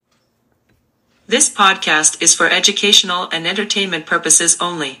This podcast is for educational and entertainment purposes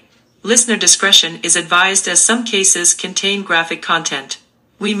only. Listener discretion is advised as some cases contain graphic content.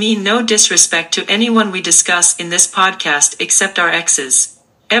 We mean no disrespect to anyone we discuss in this podcast except our exes.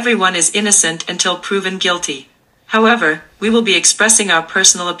 Everyone is innocent until proven guilty. However, we will be expressing our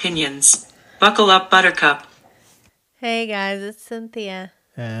personal opinions. Buckle up, Buttercup. Hey guys, it's Cynthia.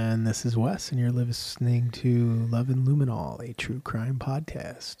 And this is Wes, and you're listening to Love and Luminol, a true crime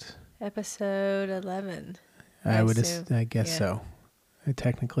podcast. Episode 11. I guess so.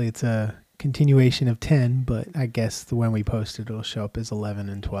 Technically, it's a continuation of 10, but I guess when we post it, it'll show up as 11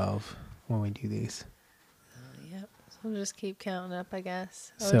 and 12 when we do these. Yep. So we'll just keep counting up, I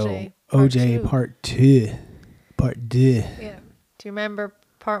guess. OJ Part 2. Part 2. Yeah. Do you remember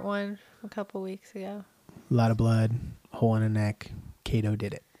Part 1 a couple weeks ago? A lot of blood, hole in the neck. Kato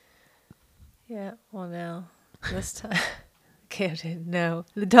did it. Yeah. Well, now, this time, Kato didn't know.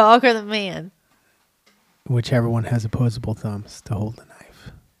 The dog or the man? Whichever one has opposable thumbs to hold the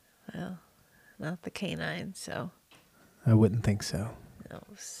knife. Well, not the canine, so. I wouldn't think so. No,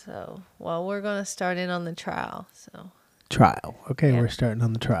 so. Well, we're going to start in on the trial, so. Trial. Okay, Yep. We're starting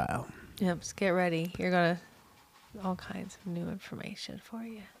on the trial. Yep, so get ready. You're going to, all kinds of new information for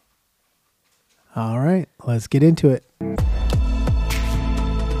you. All right, let's get into it.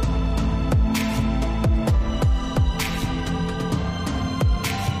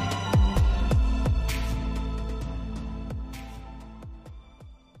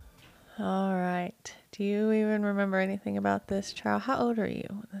 All right. Do you even remember anything about this trial? How old are you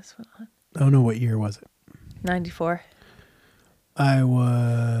when this went on? I don't know what year was it. 94. I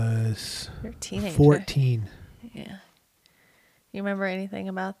was You're a teenager. 14. Yeah. You remember anything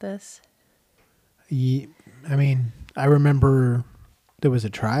about this? I mean, I remember there was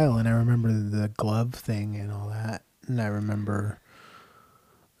a trial, and I remember the glove thing and all that. And I remember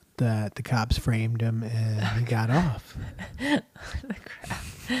that the cops framed him and he got off. The crap.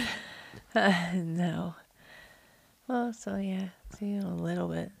 No. Well, so yeah, see a little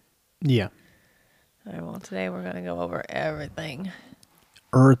bit. Yeah. All right, well, today we're going to go over everything.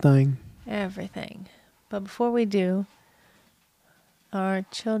 Everything. But before we do, our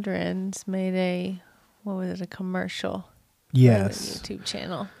children's made a commercial. Yes. For the YouTube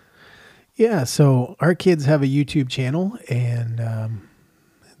channel. Yeah, so our kids have a YouTube channel, and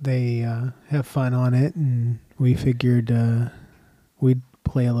they have fun on it, and we figured we'd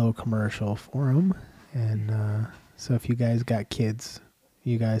play a little commercial for them. And so if you guys got kids,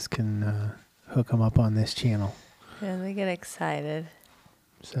 you guys can hook them up on this channel. And they get excited.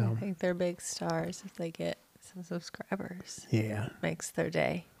 So I think they're big stars if they get some subscribers. yeah. Makes their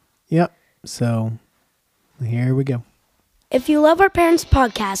day. Yep. So here we go. If you love our parents'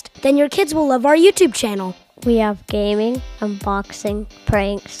 podcast, then your kids will love our YouTube channel. We have gaming, unboxing,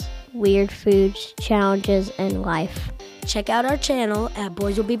 pranks, weird foods, challenges, and life. Check out our channel at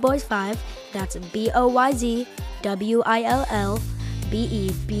Boys Will Be Boys 5. That's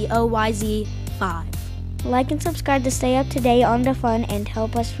BoyzWillyBoys 5. Like and subscribe to stay up to date on the fun and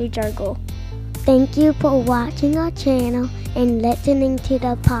help us reach our goal. Thank you for watching our channel and listening to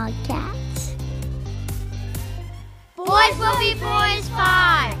the podcast. Boys Will Be Boys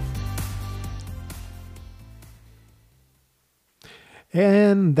 5.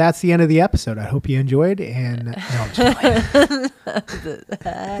 And that's the end of the episode. I hope you enjoyed. And no, I'm just playing.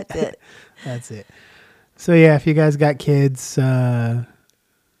 That's it. That's it. So yeah, if you guys got kids, point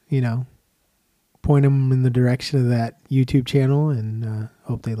them in the direction of that YouTube channel, and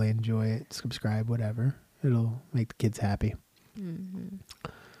hope they enjoy it. Subscribe, whatever. It'll make the kids happy. Mm-hmm.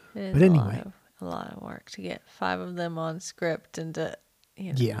 But anyway, a lot of work to get 5 of them on script and to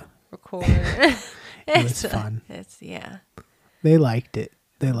record. It was fun. They liked it.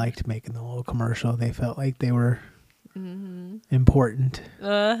 They liked making the little commercial. They felt like they were important.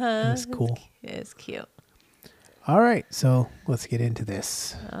 Uh-huh. It was cool. It's cute. All right, so let's get into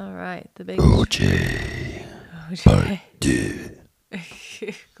this. All right, the big OJ. Part 2.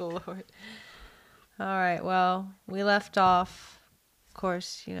 Good Lord. All right, well, we left off, of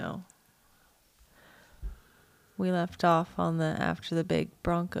course, we left off on after the big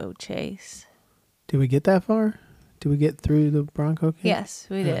Bronco chase. Did we get that far? Did we get through the Bronco case? Yes,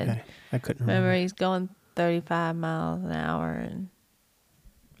 we did. Okay. I couldn't remember. He's going 35 miles an hour and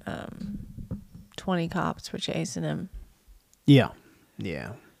 20 cops were chasing him. Yeah.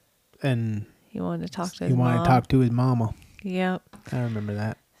 Yeah. And he wanted to talk to his mama. Yep. I remember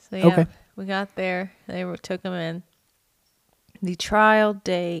that. So yeah, okay. We got there. They took him in. The trial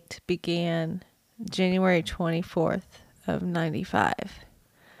date began January 24th of 95.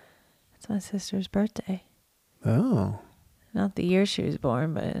 It's my sister's birthday. Oh. Not the year she was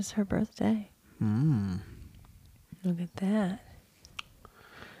born, but it's her birthday. Look at that.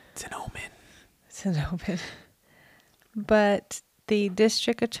 It's an omen. It's an open. But the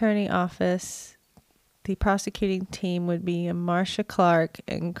district attorney office, the prosecuting team would be Marcia Clark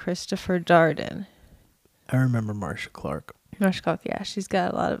and Christopher Darden. I remember Marcia Clark. Marcia Clark, yeah, she's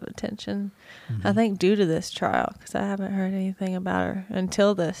got a lot of attention. I think due to this trial, because I haven't heard anything about her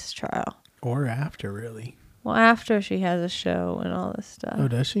until this trial. Or after, really. Well, after she has a show and all this stuff. Oh,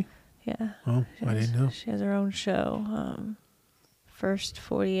 does she? Yeah. Oh, I didn't know. She has her own show. First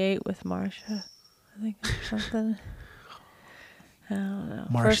 48 with Marcia, I think, or something. I don't know.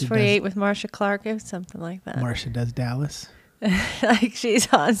 Marcia First 48 with Marcia Clark, it was something like that. Marcia does Dallas. Like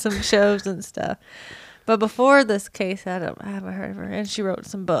she's on some shows and stuff. But before this case, I haven't heard of her. And she wrote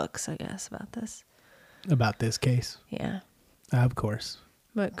some books, I guess, about this. About this case. Yeah. Of course.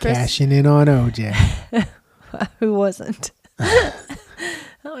 But Chris, Cashing in on OJ. who wasn't?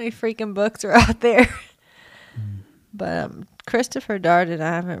 How many freaking books are out there? But Christopher Darden, I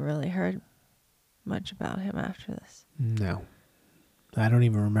haven't really heard much about him after this. No. I don't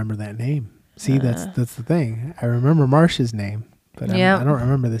even remember that name. See, that's the thing. I remember Marcia's name, but I don't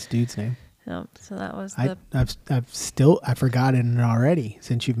remember this dude's name. Yep, so that was I've forgotten it already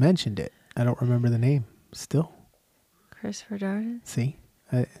since you've mentioned it. I don't remember the name still. Christopher Darden. See,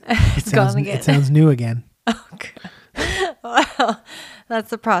 It's gone again. It sounds new again. Oh, God. Well, that's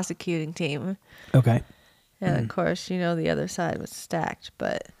the prosecuting team. Okay. And of course, the other side was stacked,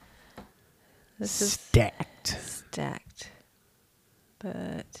 but this is stacked.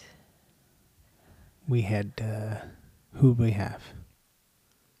 But we had who do we have?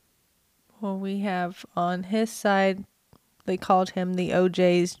 Well, we have on his side, they called him the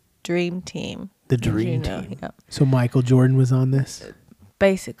OJ's Dream Team. The Dream Team. Yep. So Michael Jordan was on this?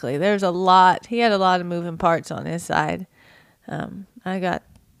 Basically, there's a lot. He had a lot of moving parts on his side. I got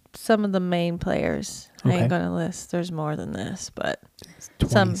some of the main players. Okay. I ain't going to list. There's more than this, but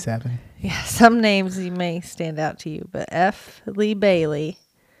 27. some names you may stand out to you. But F. Lee Bailey.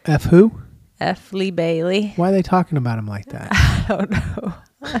 F who? F. Lee Bailey. Why are they talking about him like that? I don't know.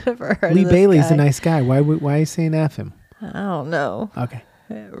 I never heard Lee of this Bailey's guy. a nice guy. Why are you saying F him? I don't know. Okay.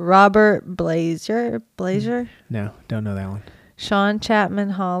 Robert Blazer. No, don't know that one. Sean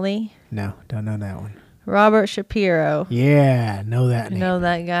Chapman Hawley. No, don't know that one. Robert Shapiro. Yeah, know that name. Know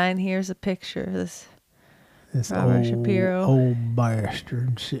that guy, and here's a picture of this old Robert Shapiro. old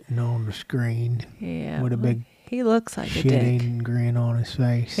bastard sitting on the screen. Yeah. With a big he looks like a dick. shit-eating grin on his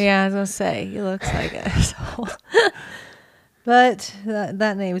face. Yeah, I was gonna say he looks like an asshole. But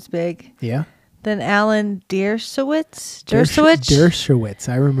that name's big. Yeah. Then Alan Dershowitz. Dershowitz.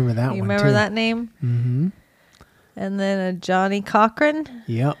 I remember that one. You remember too. that name? Mm-hmm. And then Johnny Cochran.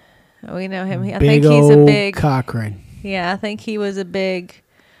 Yep. We know him. I Big think he's a old big Cochran. Yeah, I think he was a big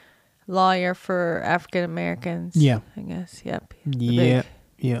lawyer for African Americans. Yeah. I guess. Yep. Yeah.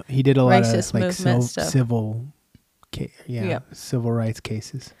 Yeah. He did a lot racist of movement stuff. civil rights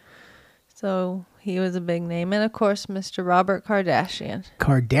cases. So he was a big name. And of course, Mr. Robert Kardashian.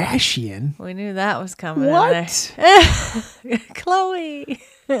 Kardashian? We knew that was coming. What? Chloe.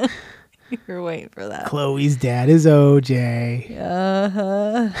 You were waiting for that. Chloe's dad is OJ.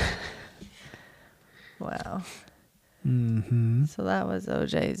 Uh-huh. Wow. Mm-hmm. So that was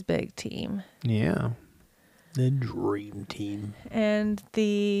OJ's big team. Yeah. The Dream Team. And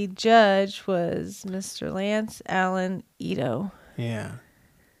the judge was Mr. Lance Allen Ito. Yeah.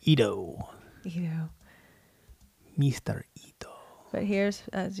 Ito. Mr. Ito. But here's,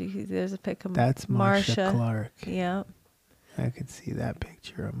 there's a pic of That's Marcia Clark. Yep. I could see that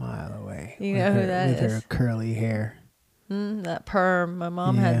picture a mile away. You know who that is? With her curly hair. That perm. My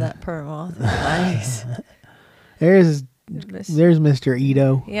mom had that perm off. Nice. There's Mr.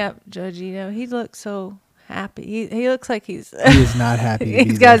 Ito. Yep, Judge Ito. He looks so happy. He looks like he is not happy.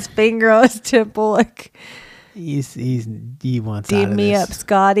 He's got his finger on his temple, like he wants beam out of me this. up,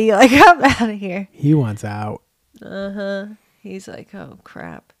 Scotty. Like, I'm out of here. He wants out. He's like, oh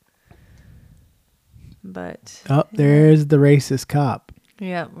crap. But there's the racist cop.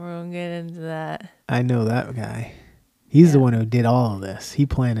 Yep, we're gonna get into that. I know that guy. He's the one who did all of this. He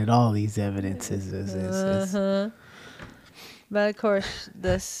planted all these evidences. But of course,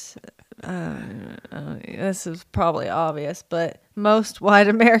 this is probably obvious, but most white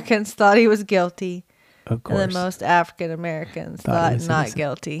Americans thought he was guilty. Of course. And then most African Americans thought not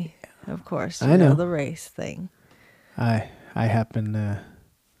guilty. Of course. I know the race thing. I happen to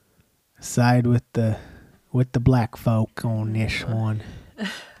side with the black folk on this one.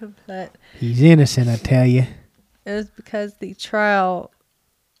 But he's innocent, I tell you. it was because the trial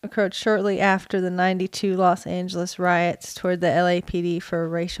occurred shortly after the 92 Los Angeles riots toward the LAPD for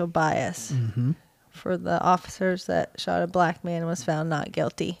racial bias. Mm-hmm. For the officers that shot a black man and was found not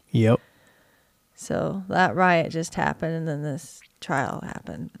guilty. Yep. So that riot just happened, and then this trial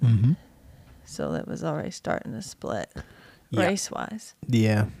happened. Mm-hmm. So it was already starting to split Yeah. race-wise.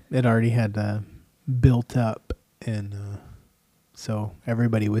 Yeah, it already had built up, and so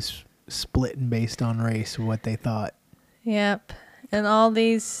everybody was splitting based on race, what they thought. Yep. And all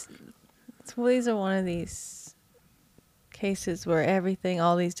these are one of these cases where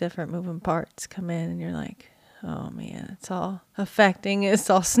all these different moving parts come in, and you're like, oh man, it's all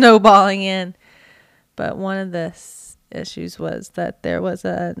snowballing in. But one of the issues was that there was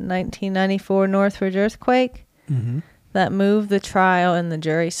a 1994 Northridge earthquake that moved the trial and the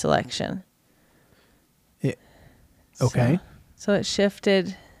jury selection. Okay. So it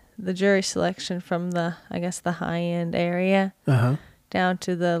shifted the jury selection from the high-end area down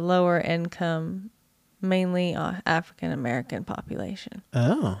to the lower income, mainly African-American population.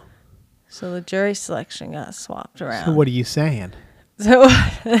 Oh. So the jury selection got swapped around. So what are you saying? So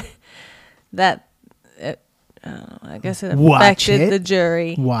I guess it affected the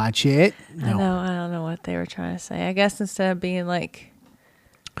jury. Watch it. I don't know what they were trying to say. I guess instead of being like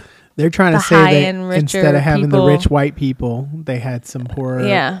they're trying to the say high-end, that richer instead of having the people- rich white people, they had some poor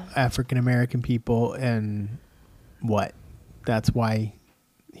Yeah. African American people, and what? That's why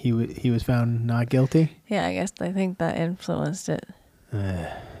he was found not guilty. Yeah, I guess they think that influenced it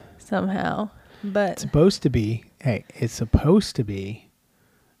somehow. But It's supposed to be a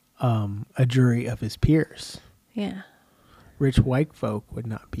jury of his peers. yeah, Rich white folk would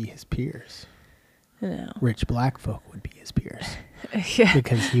not be his peers. no. Rich black folk would be his peers Yeah.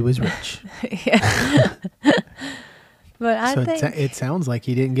 because he was rich. Yeah. But I So think it sounds like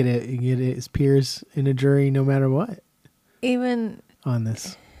he didn't get his peers in a jury no matter what even on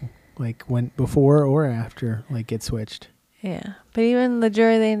this, like when before or after, like get switched. yeah, but even the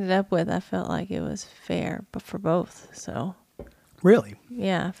jury they ended up with, I felt like it was fair, but for both. So Really?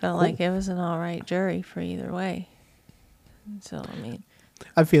 yeah, I felt like it was an all right jury for either way. So I mean,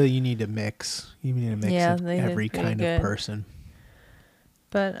 I feel you need to mix. You need a mix Yeah, of they did every pretty kind good. of person.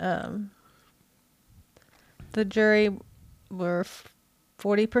 but the jury were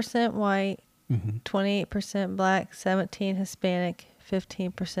 40% white, 28% black, 17% Hispanic,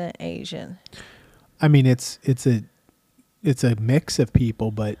 15% Asian. I mean, it's a mix of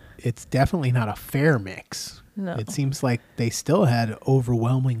people, but it's definitely not a fair mix. No. It seems like they still had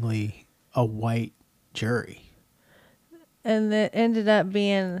overwhelmingly a white jury, And it ended up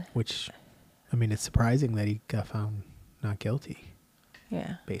being, which, I mean, it's surprising that he got found not guilty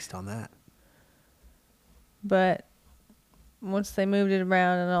yeah. based on that. But once they moved it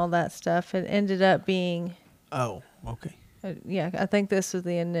around and all that stuff, it ended up being, Oh, okay. I think this was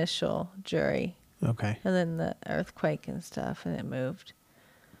the initial jury. Okay. And then the earthquake and stuff, and it moved.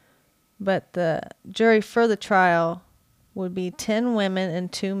 But the jury for the trial would be 10 women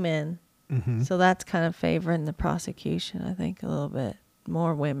and 2 men. Mm-hmm. So that's kind of favoring the prosecution, I think, a little bit.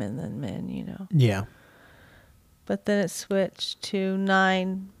 More women than men, you know. Yeah. But then it switched to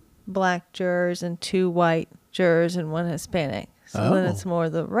 9 black jurors and 2 white jurors and 1 Hispanic. So then Oh. it's more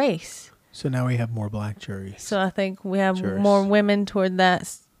the race. So now we have more black juries. So I think we have Jurors. more women toward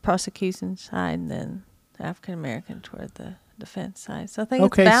that prosecution side than African American toward the defense side. So I think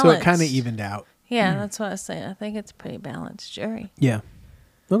Okay, it's so balanced. it kind of evened out. Yeah, that's what I was saying. I think it's a pretty balanced jury. Yeah.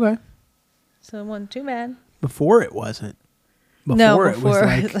 Okay. So it wasn't too bad. Before it wasn't. No, it was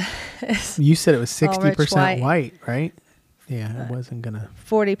like you said it was all rich 60% white. white, right? Yeah, it wasn't gonna.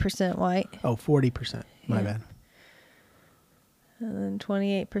 40% white, 40%. My Yeah. bad. and then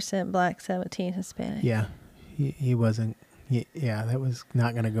 28% black, 17 Hispanic. Yeah, he wasn't. Yeah, that was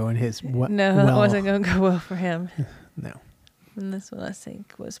not gonna go in his. No, that wasn't going to go well for him. No. And this one I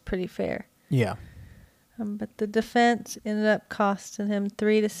think was pretty fair. Yeah. But the defense ended up costing him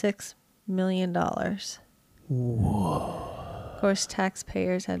 $3 to $6 million. Whoa. Of course,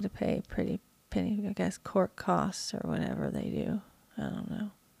 taxpayers had to pay pretty penny, I guess, court costs or whatever they do. I don't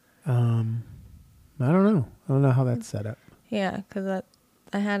know. I don't know. I don't know how that's set up. Yeah, because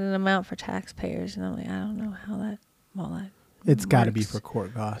I had an amount for taxpayers, and I'm like, I don't know how that It's got to be works. for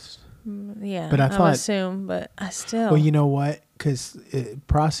court costs. Yeah, But I would thought- assume, but I still. Well, you know what? Because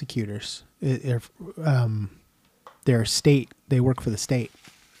prosecutors, they're state. They work for the state.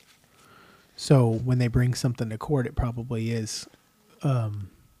 So when they bring something to court, it probably is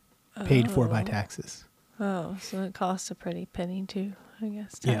paid for by taxes. Oh, so it costs a pretty penny too, I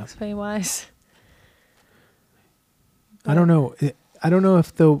guess, Yeah. tax pay wise. I don't know. I don't know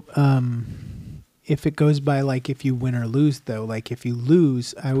if the if it goes by like if you win or lose though, like if you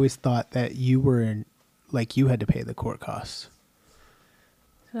lose, I always thought that you were in, like you had to pay the court costs.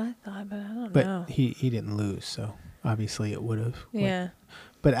 That's what I thought, but I don't But know. he didn't lose, so obviously it would have. Yeah.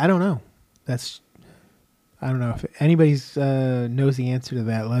 But I don't know. I don't know if anybody's knows the answer to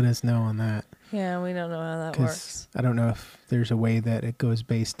that. Let us know on that. Yeah, we don't know how that 'Cause works. I don't know if there's a way that it goes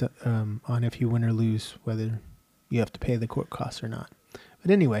based on if you win or lose, whether you have to pay the court costs or not.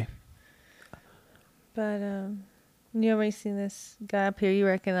 But anyway. But you already seen this guy up here. You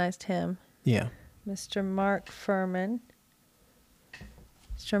recognized him. Yeah. Mr. Mark Furman.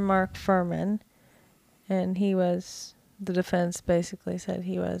 Mr. Mark Furman. And he was, the defense basically said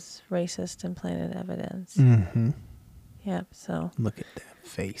he was racist and planted evidence. Mm-hmm. Yep, so. Look at that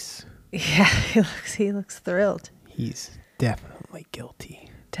face. Yeah, he looks thrilled. He's definitely guilty.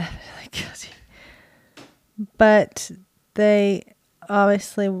 Definitely guilty. But they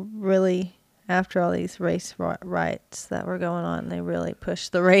obviously really, after all these race riots that were going on, they really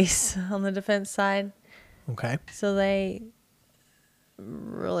pushed the race on the defense side. Okay. So they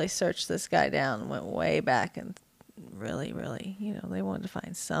really searched this guy down, went way back, and really, they wanted to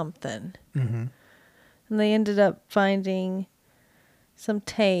find something. Mm-hmm. And they ended up finding some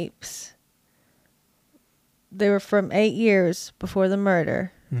tapes. They were from 8 years before the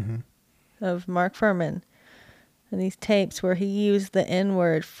murder of Mark Furman. And these tapes where he used the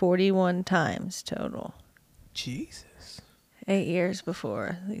N-word 41 times total. Jesus. 8 years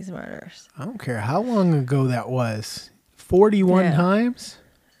before these murders. I don't care how long ago that was. 41 times?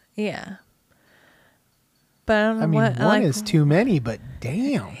 Yeah. But I don't know I mean, what... one is too many, but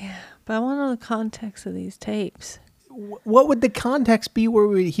damn. Yeah. But I want to know the context of these tapes. What would the context be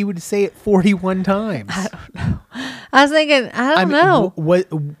where he would say it 41 times? I don't know. I was thinking, I don't know.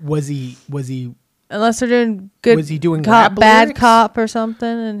 What was he? Unless they're doing good. Was he doing cop, rap bad lyrics? cop or something,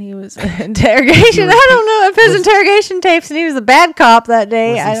 and he was interrogation. I don't know if his interrogation tapes and he was a bad cop that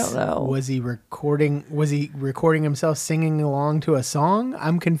day. I don't know. Was he recording himself singing along to a song?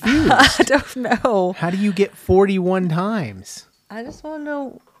 I'm confused. I don't know. How do you get 41 times? I just want to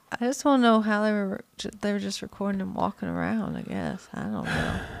know. I just want to know how they were just recording him walking around. I guess I don't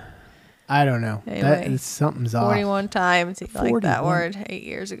know. I don't know. Anyway, Something's off. 41 times he liked that 41. word 8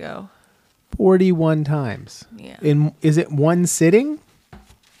 years ago. 41 times. Yeah. Is it one sitting? Oh,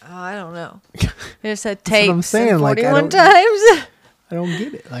 I don't know. They just said That's what I'm tapes saying, and like, I 41 don't- times. I don't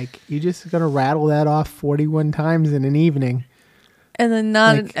get it. Like, you're just going to rattle that off 41 times in an evening. And then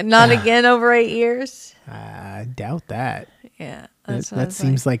Like, not again over 8 years. I doubt that. Yeah. That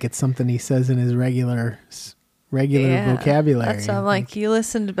seems like it's something he says in his regular vocabulary. That's why I'm like, you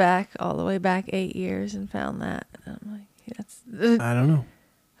listened back all the way back 8 years and found that. And I'm like, that's. I don't know.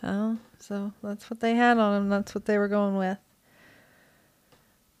 Oh, so that's what they had on him. That's what they were going with.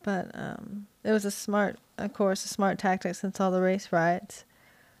 But it was a smart tactic since all the race riots.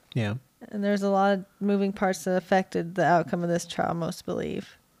 Yeah. And there's a lot of moving parts that affected the outcome of this trial, most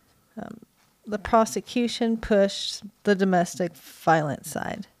believe. The prosecution pushed the domestic violence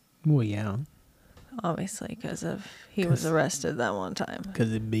side, Well, yeah. obviously, because he was arrested that one time.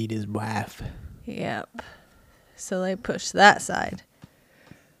 Because he beat his wife. Yep. So they pushed that side.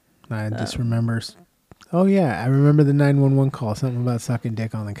 I just remember. Oh, yeah. I remember the 911 call. Something about sucking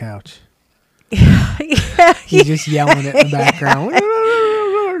dick on the couch. Yeah. He's just yelling it in the background.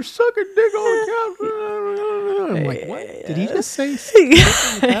 Sucking dick on the couch. I'm like, what? Did he just say sucking dick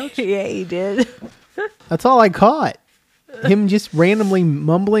on the couch? Yeah, he did. That's all I caught. Him just randomly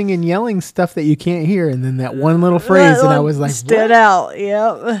mumbling and yelling stuff that you can't hear. And then that one little phrase. That And I one was like, stood what? out.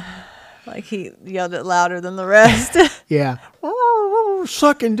 Yep. Like he yelled it louder than the rest. Yeah.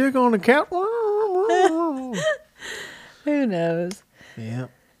 Sucking dick on the couch. Who knows? Yeah.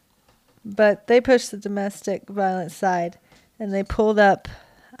 But they pushed the domestic violence side, and they pulled up.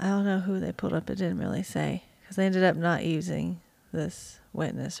 I don't know who they pulled up. It didn't really say, because they ended up not using this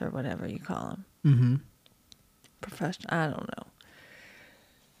witness or whatever you call him. Mm-hmm. Professional. I don't know.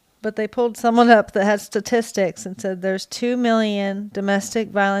 But they pulled someone up that had statistics and said there's 2 million domestic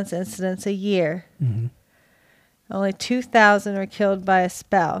violence incidents a year. Mm-hmm. Only 2,000 are killed by a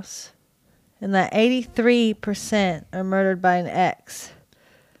spouse, and that 83% are murdered by an ex.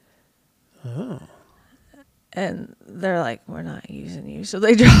 Oh. And they're like, we're not using you. So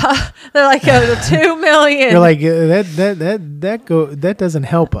they draw. They're like, out of 2 million. You're like, that doesn't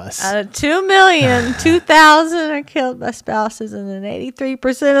help us. Out of 2 million, 2,000 are killed by spouses, and then 83%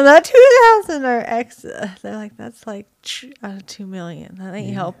 of that 2,000 are ex. They're like, that's like out of 2 million. That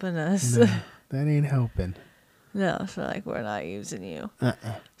ain't helping us. No, that ain't helping. No, so like, we're not using you.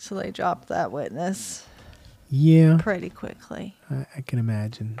 So they dropped that witness Yeah. pretty quickly. I can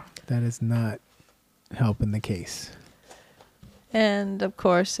imagine. That is not help in the case. And of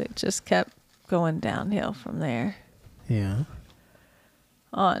course, it just kept going downhill from there. Yeah.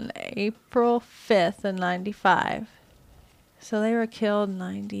 On April 5th of 95. So they were killed in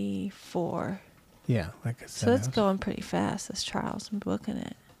 94. Yeah, like I said. So it's going pretty fast, this trial's booking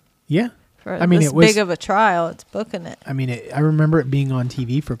it. Yeah. For I mean, this it was big of a trial, it's booking it. I mean, I remember it being on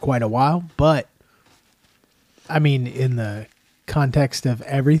TV for quite a while, but I mean, in the context of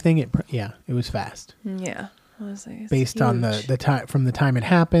everything, it was fast. Yeah. I was like, it's Based on huge. the time from the time it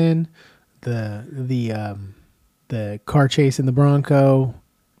happened, the car chase in the Bronco,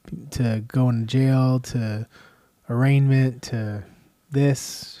 to going to jail, to arraignment, to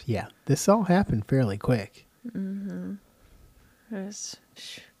this. Yeah, this all happened fairly quick. Mm-hmm.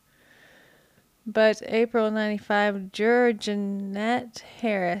 But April 95, juror Jeanette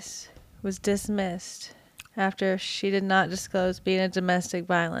Harris was dismissed after she did not disclose being a domestic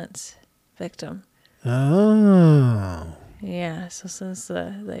violence victim. Oh. Yeah, so since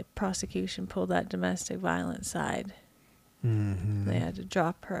the prosecution pulled that domestic violence side, they had to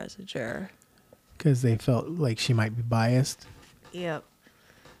drop her as a juror. Because they felt like she might be biased. Yep.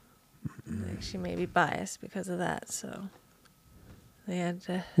 Like she may be biased because of that, so they had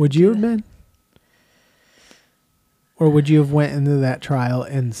to. Would you have been? Or would you have went into that trial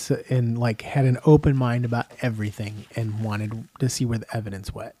and like had an open mind about everything and wanted to see where the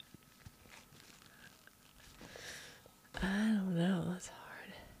evidence went? I don't know. That's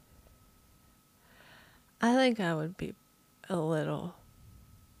hard. I think I would be a little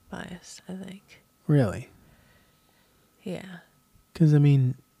biased, I think. Really? Yeah. Because, I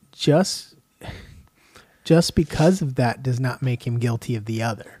mean, just because of that does not make him guilty of the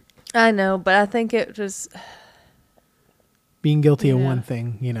other. I know, but I think it was... Being guilty of Yeah. one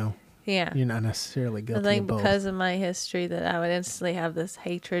thing, Yeah. you're not necessarily I guilty think of both. because of my history that I would instantly have this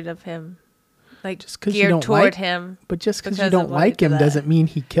hatred of him, like Just 'cause you geared don't toward like- him. But just because you because of don't what he like did him that. doesn't mean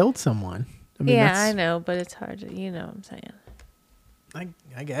he killed someone. I mean, Yeah, that's, I know, but it's hard to, you know what I'm saying.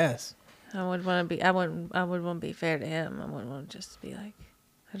 I guess. I would want to be. I wouldn't want to be fair to him. I wouldn't want to just be like,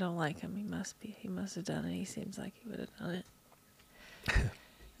 I don't like him. He must have done it. He seems like he would have done it.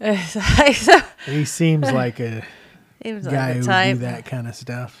 It's like, so, He seems like a he was guy like who the would type. do that kind of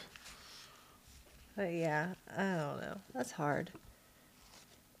stuff. But yeah, I don't know. That's hard.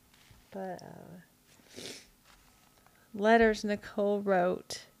 But letters Nicole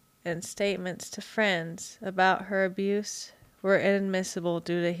wrote and statements to friends about her abuse were inadmissible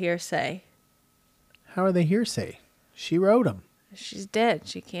due to hearsay. How are they hearsay? She wrote them. She's dead.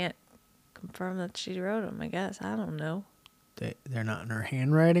 She can't confirm that she wrote them, I guess. I don't know. They're not in her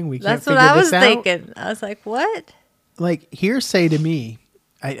handwriting. We That's can't what figure I was this out. thinking. I was like, what? Like hearsay to me,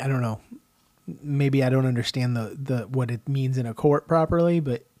 I don't know. Maybe I don't understand the what it means in a court properly,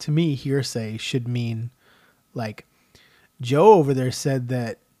 but to me, hearsay should mean like Joe over there said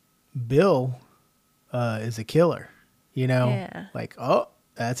that Bill is a killer. Yeah. Like, oh,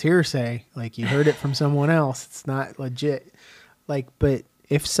 that's hearsay. Like you heard it from someone else. It's not legit. Like, but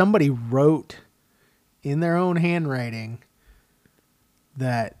if somebody wrote in their own handwriting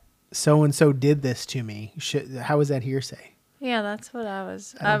that so-and-so did this to me, how is that hearsay? Yeah, that's what I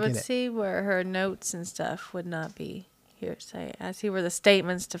was. I I don't would get it. see where her notes and stuff would not be hearsay. I see where the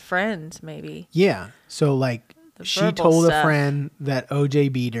statements to friends maybe. Yeah. So like The she verbal told a stuff. friend that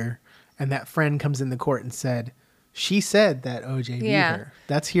OJ beat her, and that friend comes in the court and said, she said that OJ beat Yeah. her.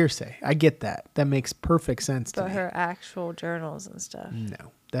 That's hearsay. I get that. That makes perfect sense to But me. her actual journals and stuff.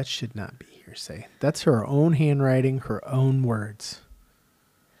 No, that should not be hearsay. That's her own handwriting, her own words.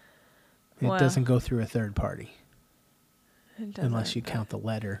 It Well, doesn't go through a third party. it Unless doesn't, you but- count the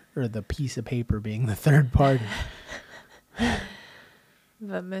letter or the piece of paper being the third party.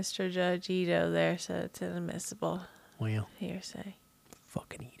 But Mr. Judge Ito there said it's inadmissible Well, hearsay.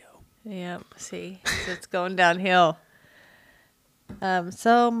 fucking Ito. Yep. See, so it's going downhill.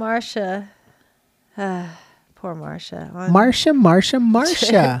 So Marcia, poor Marcia. On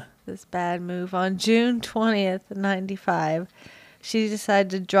Marcia. this bad move on June 20th, 95, she decided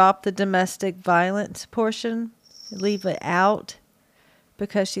to drop the domestic violence portion, leave it out,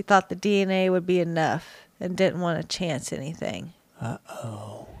 because she thought the DNA would be enough and didn't want to chance anything.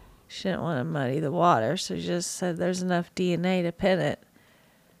 Uh-oh. She didn't want to muddy the water, so she just said there's enough DNA to pin it.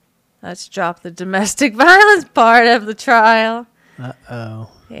 Let's drop the domestic violence part of the trial.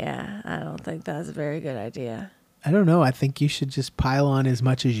 Uh-oh. Yeah, I don't think that's a very good idea. I don't know. I think you should just pile on as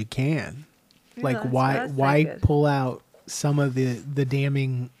much as you can. Yeah, Like, that's what I why figured. pull out some of the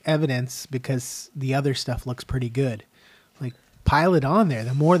damning evidence because the other stuff looks pretty good? Like, pile it on there.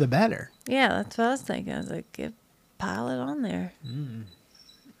 The more, the better. Yeah, that's what I was thinking. I was like, pile it on there.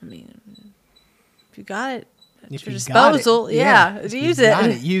 I mean, if you got it at If your you got it, disposal, if use you it. got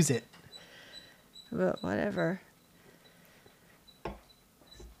it. Use it. But whatever.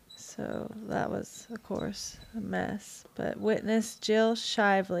 So that was, of course, a mess. But witness Jill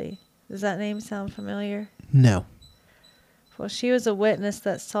Shively. Does that name sound familiar? No. Well, she was a witness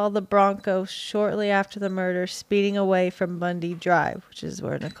that saw the Bronco shortly after the murder speeding away from Bundy Drive, which is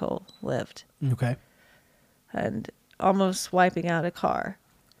where Nicole lived, Okay. and almost wiping out a car.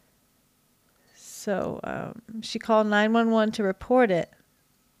 So she called 911 to report it.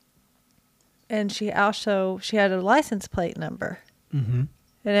 And she had a license plate number. Mm-hmm.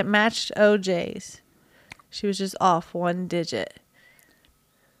 And it matched OJ's. She was just off one digit.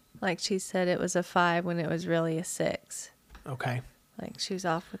 Like she said it was a 5 when it was really a 6. Okay. Like she was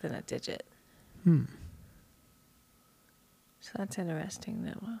off within a digit. Hmm. So that's interesting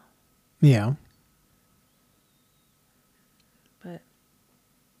that well. Yeah. But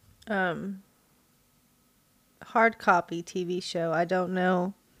Hard Copy TV show. I don't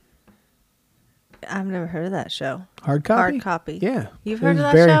know. I've never heard of that show. Hard Copy? Hard Copy. Yeah. You've It heard was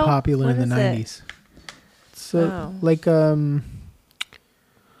of that very show? popular What in the is it? 90s. So,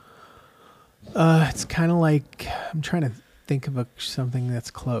 Oh. it's kind of like, I'm trying to think of something that's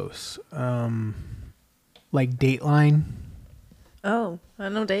close. Like Dateline. Oh, I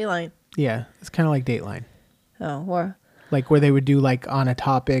know Dayline. Yeah, it's kind of like Dateline. Oh, or Like where they would do like on a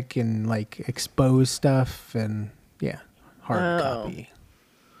topic and like expose stuff and yeah, Hard Copy.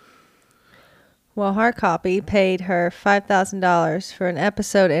 well, Hard Copy paid her $5,000 for an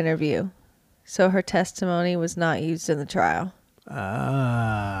episode interview, so her testimony was not used in the trial.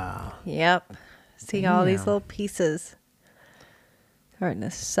 Ah. Yep. See all these Damn. little pieces starting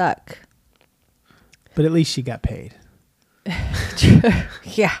to suck. But at least she got paid.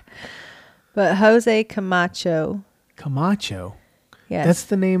 Yeah. But Jose Camacho. Camacho. Yes. That's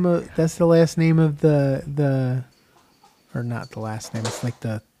the last name of the or not the last name, it's like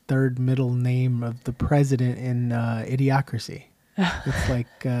the third middle name of the president in Idiocracy. It's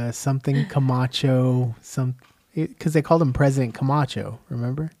like something Camacho, because they called him President Camacho,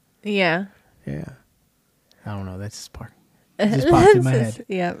 remember? Yeah. Yeah. I don't know, that's just it just popped in my head.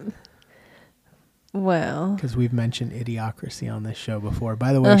 Yep. Well. Because we've mentioned Idiocracy on this show before.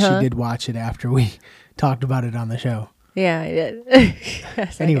 By the way, she did watch it after we talked about it on the show. Yeah, I did.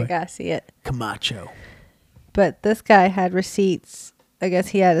 Anyway. I gotta see it. Camacho. But this guy had receipts. I guess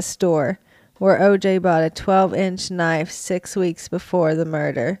he had a store where OJ bought a 12-inch knife 6 weeks before the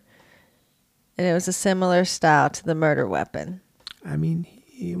murder. And it was a similar style to the murder weapon. I mean,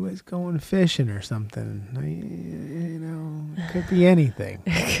 he was going fishing or something. It could be anything.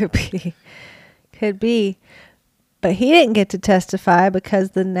 Could be. But he didn't get to testify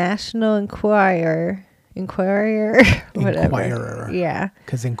because the National Enquirer, whatever. Yeah.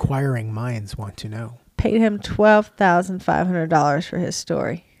 Because inquiring minds want to know. Paid him $12,500 for his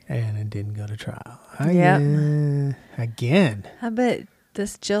story. And it didn't go to trial. Yep. Again. I bet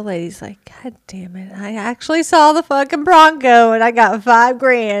this Jill lady's like, God damn it. I actually saw the fucking Bronco and I got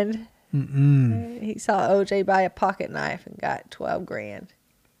 $5,000. Mm-mm. He saw OJ buy a pocket knife and got $12,000.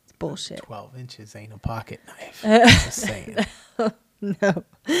 It's bullshit. 12 inches ain't a pocket knife. Just saying. No.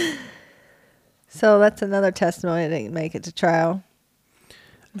 So that's another testimony that didn't make it to trial.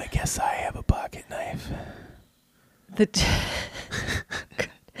 I guess I have a pocket knife. The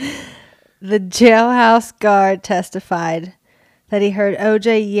jailhouse guard testified that he heard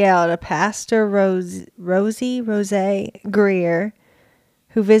OJ yell to Pastor Rose Greer,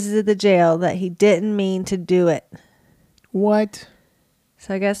 who visited the jail, that he didn't mean to do it. What?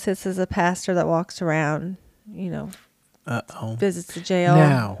 So I guess this is a pastor that walks around, Uh-oh. visits the jail.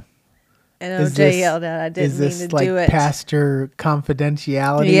 Now. And OJ yelled out, I didn't mean to like do it. pastor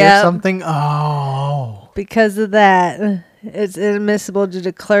confidentiality Yep. or something? Oh. Because of that, it's inadmissible due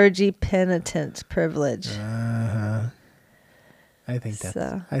to clergy penitent privilege. Uh-huh. I think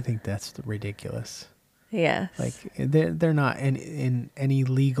that's ridiculous. Yes. Like they're not in any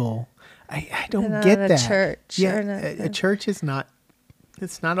legal. I don't They're not get in a that. church Yeah, or a nothing. church is not.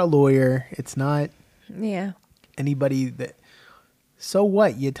 It's not a lawyer. It's not Yeah. anybody that. So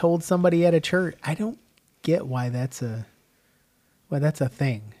what? You told somebody at a church. I don't get why that's a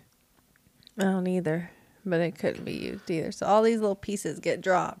thing. I don't either. But it couldn't be used either. So all these little pieces get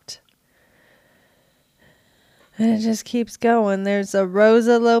dropped. And it just keeps going. There's a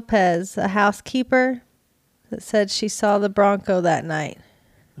Rosa Lopez, a housekeeper, that said she saw the Bronco that night.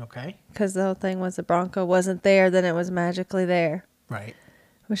 Okay. Because the whole thing was the Bronco wasn't there, then it was magically there. Right.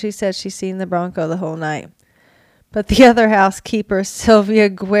 Well, she said she's seen the Bronco the whole night. But the other housekeeper, Sylvia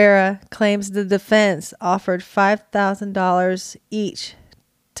Guerra, claims the defense offered $5,000 each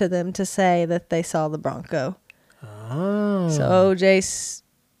to them to say that they saw the Bronco. Oh. So OJ's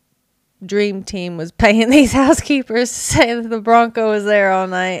dream team was paying these housekeepers to say that the Bronco was there all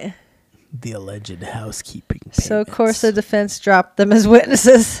night. The alleged housekeeping So, of course, the payments. defense dropped them as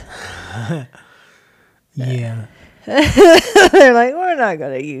witnesses. Yeah. They're like, we're not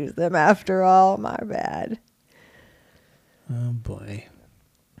going to use them after all. My bad. Oh, boy.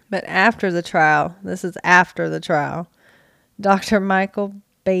 But after the trial, this is after the trial, Dr. Michael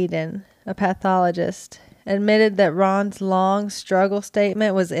Baden, a pathologist, admitted that Ron's long struggle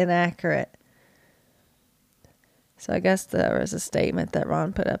statement was inaccurate. So I guess there was a statement that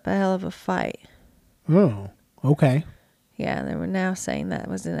Ron put up a hell of a fight. Oh, okay. Yeah, they were now saying that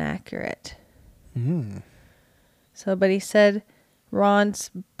was inaccurate. Mm. So, but he said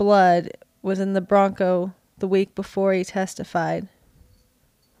Ron's blood was in the Bronco the week before he testified.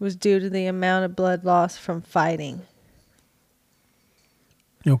 Was due to the amount of blood lost from fighting.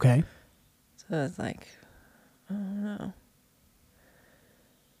 Okay. So it's like, I don't know.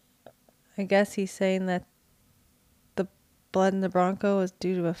 I guess he's saying that the blood in the Bronco was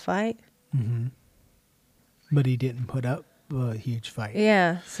due to a fight. Mm-hmm. But he didn't put up a huge fight.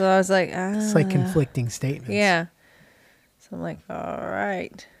 Yeah. So I was like, It's like conflicting statements. Yeah. So I'm like, all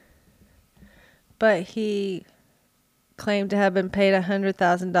right. But he claimed to have been paid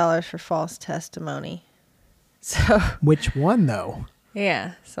 $100,000 for false testimony. So Which one, though?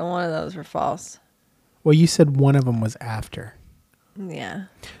 yeah. So one of those were false. Well, you said one of them was after. Yeah.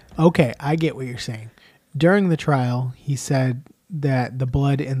 Okay, I get what you're saying. During the trial, he said that the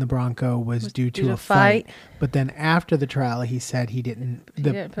blood in the Bronco was due to a fight. But then after the trial, he said he didn't.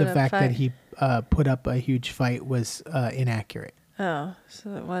 didn't put The up fact fight. that he put up a huge fight was inaccurate. Oh,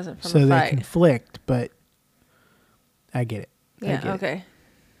 so it wasn't from So a they fight. conflict, but I get it. I Yeah, get it. okay.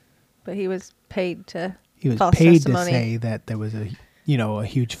 But he was paid to He was false paid testimony. to say that there was a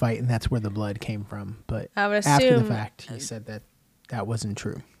huge fight, and that's where the blood came from. But I would after the assume fact, he said that that wasn't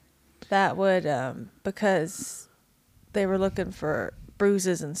true. that would because they were looking for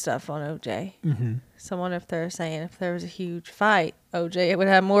bruises and stuff on OJ. Mm-hmm. So I wonder if they're saying if there was a huge fight, OJ would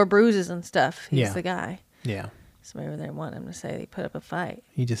have more bruises and stuff. He's Yeah. the guy. Yeah, So maybe they want him to say they put up a fight.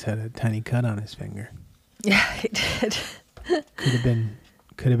 he just had a tiny cut on his finger. Yeah, he did.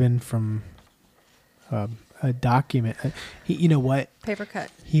 Could have been from a document. You know what? Paper cut.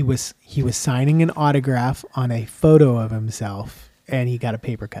 He was signing an autograph on a photo of himself, and he got a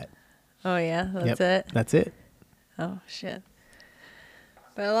paper cut. Oh, yeah, that's Yep, it. That's it. Oh, shit.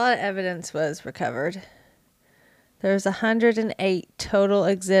 But a lot of evidence was recovered. There's 108 total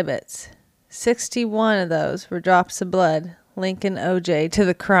exhibits. 61 of those were drops of blood linking OJ to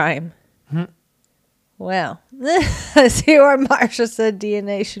the crime. Hmm. Well, I see where Marsha said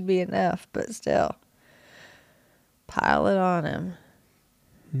DNA should be enough, but still. Pile it on him.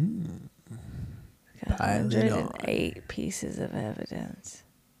 Got Pile it on. 108 pieces of evidence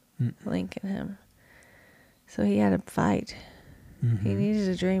linking him. So he had a fight. Mm-hmm. He needed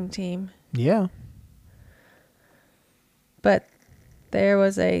a dream team. Yeah. But there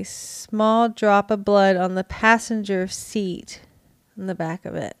was a small drop of blood on the passenger seat in the back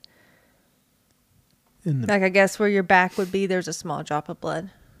of it. In the, Like, I guess where your back would be, there's a small drop of blood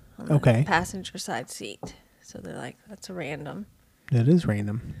on the Okay. passenger side seat. So they're like, that's a random. that is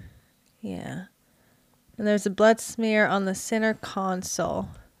random. Yeah. And there's a blood smear on the center console.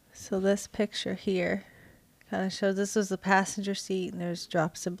 So this picture here kind of shows this was the passenger seat, and there's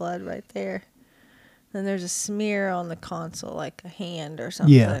drops of blood right there. Then there's a smear on the console, like a hand or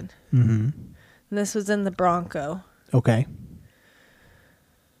something. Yeah. Mm-hmm. And this was in the Bronco. Okay.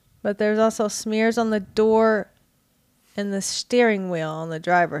 But there's also smears on the door and the steering wheel on the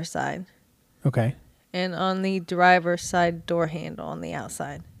driver's side. Okay. And on the driver's side door handle on the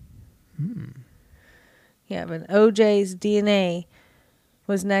outside. Yeah, but OJ's DNA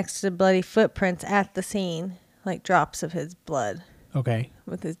was next to bloody footprints at the scene, like drops of his blood Okay.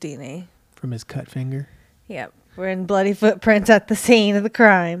 with his DNA. From his cut finger. Yep, we're in bloody footprints at the scene of the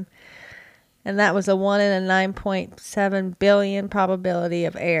crime. And that was a 1 in a 9.7 billion probability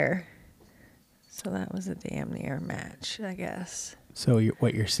of error. So that was a damn near match, I guess. So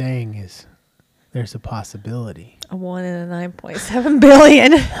what you're saying is there's a possibility. A 1 in a 9.7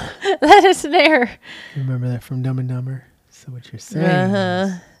 billion. That is an error. Remember that from Dumb and Dumber? So what you're saying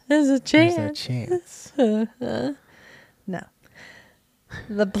is There's a there's a chance. chance. No.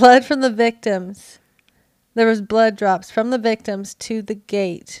 The blood from the victims. There was blood drops from the victims to the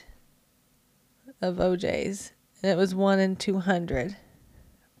gate of OJ's. And it was 1 in 200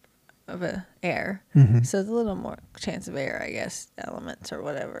 of a error. Mm-hmm. So there's a little more chance of error, I guess, elements or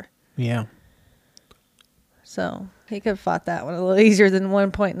whatever. Yeah. So he could have fought that one a little easier than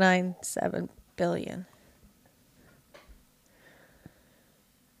 1.97 billion.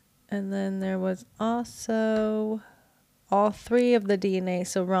 And then there was also all three of the DNA.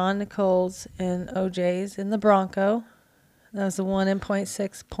 So Ron, Nicole's, and OJ's in the Bronco. That was a 1 in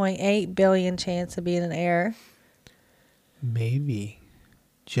 0.6.8 billion chance of being an error. Maybe.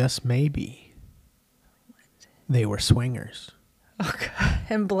 Just maybe. They were swingers. Oh, God.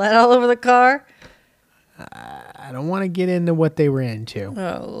 And blood all over the car? I don't want to get into what they were into.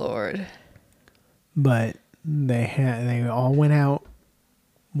 Oh, Lord. But they all went out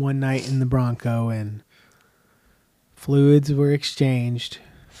one night in the Bronco and fluids were exchanged.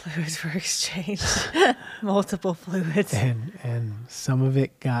 Fluids were exchanged. Multiple fluids. And some of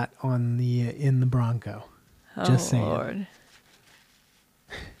it got on in the Bronco. Just saying. Lord.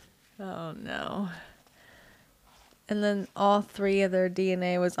 Oh, no. And then all three of their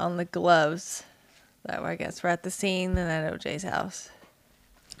DNA was on the gloves that were, I guess, were at the scene and at OJ's house.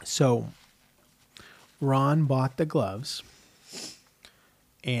 So Ron bought the gloves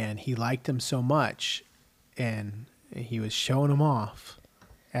and he liked them so much and he was showing them off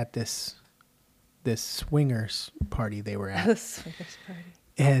at this swingers party they were at. The swingers party.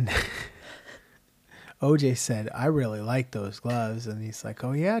 And OJ said, I really like those gloves. And he's like,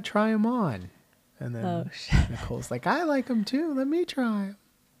 oh, yeah, try them on. And then Nicole's like, I like them too. Let me try them.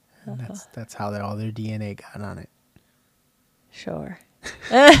 And that's how all their DNA got on it. Sure.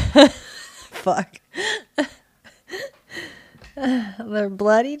 Fuck. Their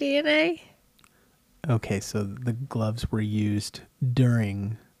bloody DNA? Okay, so the gloves were used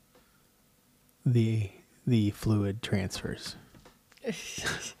during the fluid transfers.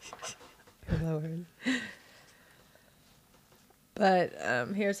 Lord. But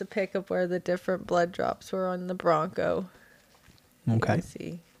here's a pic of where the different blood drops were on the Bronco. Okay. You can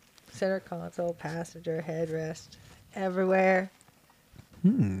see center console, passenger, headrest, everywhere.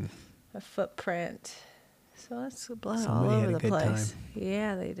 A footprint. So that's blood Somebody all had over a the good place. time.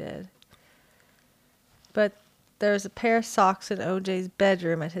 Yeah, they did. But there's a pair of socks in OJ's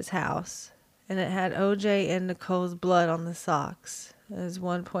bedroom at his house, and it had OJ and Nicole's blood on the socks. There's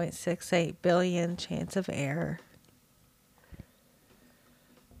 1.68 billion chance of error.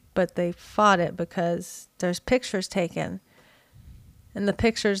 But they fought it because there's pictures taken. And the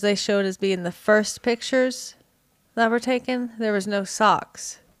pictures they showed as being the first pictures that were taken, there was no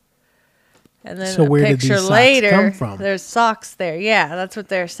socks. And then So a where did picture these socks later, come from? there's socks there. Yeah, that's what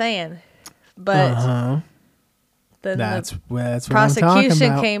they're saying. But then That's the what I'm talking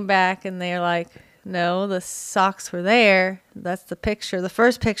prosecution about. came back and they're like, no, the socks were there. That's the picture. The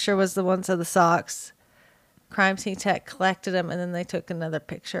first picture was the ones of the socks. Crime scene tech collected them, and then they took another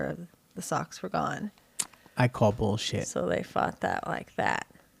picture of the socks were gone. I call bullshit. So they fought that like that.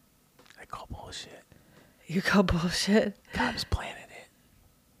 I call bullshit. You call bullshit? Cops planted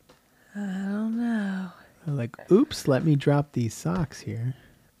it. I don't know. They're like, oops, let me drop these socks here.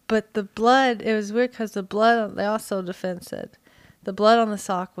 But the blood, it was weird because the blood, they also defense said, the blood on the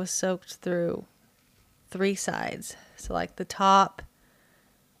sock was soaked through 3 sides. So like the top,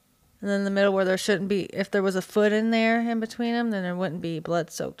 and then the middle where there shouldn't be, if there was a foot in there in between them, then there wouldn't be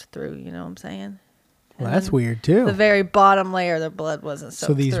blood soaked through, you know what I'm saying? Well, And that's then weird too. The very bottom layer, the blood wasn't soaked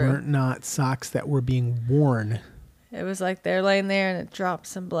So these through. weren't not socks that were being worn. It was like they're laying there and it dropped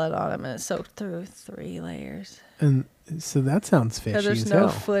some blood on them and it soaked through 3 layers. And so that sounds fishy So there's as no hell.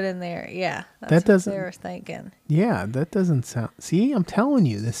 foot in there. Yeah. That's That what doesn't- they were thinking. Yeah, that doesn't sound... See, I'm telling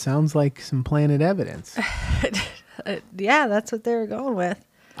you, this sounds like some planted evidence. Yeah, that's what they were going with.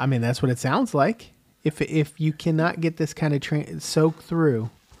 I mean, that's what it sounds like. If you cannot get this kind of soak through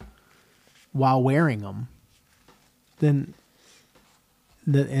while wearing them, then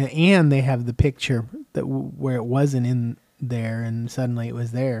and they have the picture that where it wasn't in there and suddenly it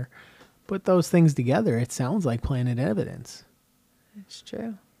was there. Put those things together, it sounds like planted evidence. It's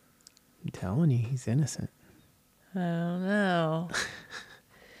true. I'm telling you, he's innocent. I don't know.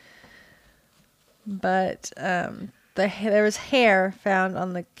 But there was hair found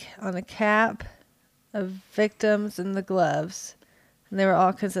on the cap of victims and the gloves. And they were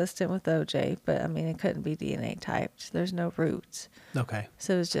all consistent with OJ, but I mean, it couldn't be DNA typed. There's no roots. Okay.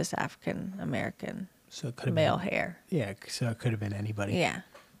 So it was just African American So it could have male been, hair. Yeah, so it could have been anybody. Yeah.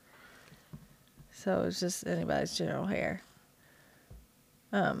 So it was just anybody's general hair.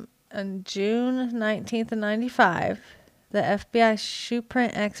 On June 19th of 95, the FBI shoe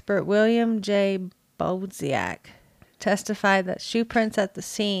print expert William J. Bodziak testified that shoe prints at the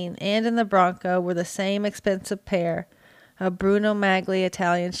scene and in the Bronco were the same expensive pair of Bruno Magli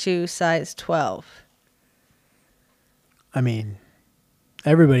Italian shoes, size 12. I mean,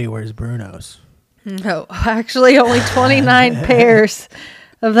 everybody wears Brunos. No, actually, only 29 pairs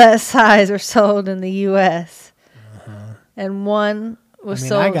of that size are sold in the U.S. And one was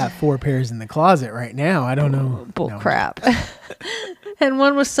sold. I got 4 pairs in the closet right now. I don't know. Bull No, crap. And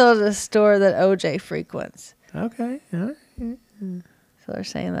one was sold at a store that OJ frequents. Okay. All right. So they're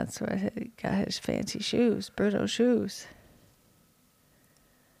saying that's where he got his fancy shoes, Bruno shoes.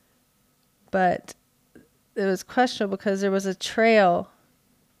 But it was questionable because there was a trail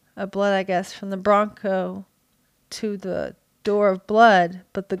of blood, I guess, from the Bronco to the door of blood,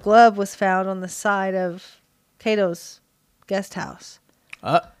 but the glove was found on the side of Cato's guest house.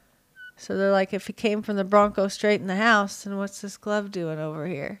 So they're like, if he came from the Bronco straight in the house, then what's this glove doing over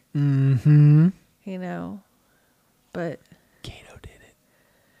here? Mm-hmm. You know, but Cato did it.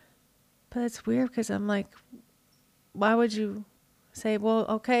 But it's weird because I'm like, why would you say, well,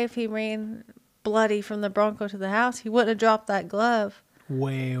 okay, if he ran bloody from the Bronco to the house, he wouldn't have dropped that glove.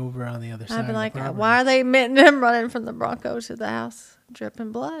 Way over on the other side. I'd be like, of the property. why are they admitting him running from the Bronco to the house,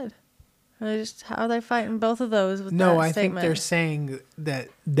 dripping blood? How are they fighting both of those with No, that I statement? think they're saying that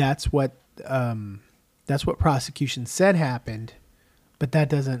that's what prosecution said happened, but that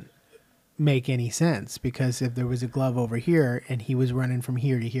doesn't make any sense because if there was a glove over here and he was running from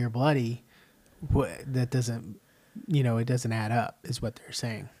here to here bloody, that doesn't, it doesn't add up, is what they're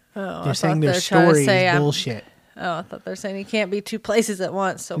saying. Oh, they're saying their story is bullshit. I thought they're saying he can't be 2 places at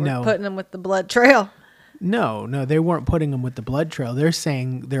once, so we're No. putting him with the blood trail. No, they weren't putting him with the blood trail. They're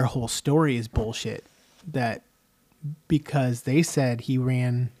saying their whole story is bullshit. That because they said he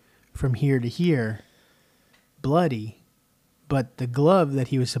ran from here to here bloody, but the glove that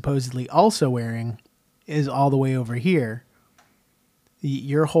he was supposedly also wearing is all the way over here.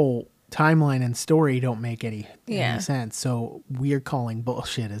 Your whole timeline and story don't make any sense. So we're calling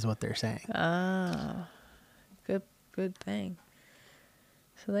bullshit is what they're saying. Oh, good thing.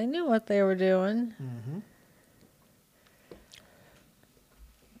 So they knew what they were doing. Mm-hmm.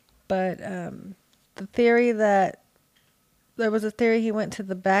 But the theory that there was a theory he went to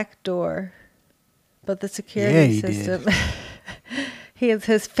the back door, but the security system,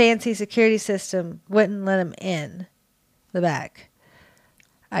 his fancy security system wouldn't let him in the back.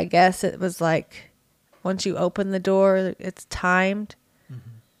 I guess it was like once you open the door, it's timed,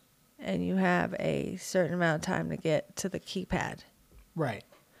 and you have a certain amount of time to get to the keypad. Right.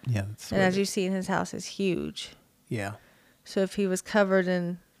 Yeah. And as you see in his house, is huge. Yeah. So if he was covered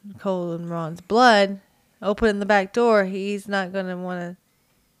in Cole and Ron's blood, opening the back door, he's not going to want to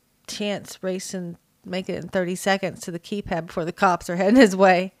chance race and make it in 30 seconds to the keypad before the cops are heading his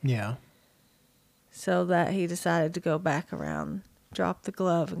way. Yeah. So that he decided to go back around, drop the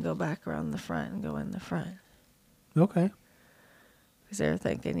glove and go back around the front and go in the front. Okay. Because they were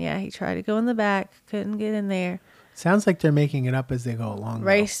thinking, he tried to go in the back, couldn't get in there. Sounds like they're making it up as they go along.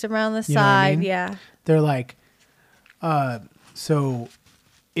 Raced around the You know what I side, mean? yeah. They're like, so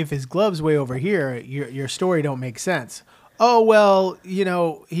if his glove's way over here, your story don't make sense. Oh, well,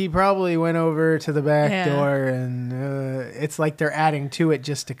 he probably went over to the back door, and it's like they're adding to it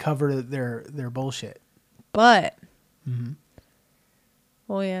just to cover their bullshit. But,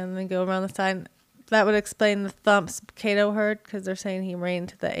 well, and then go around the side. That would explain the thumps Cato heard, because they're saying he ran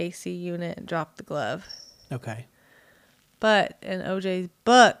to the AC unit and dropped the glove. Okay. But in OJ's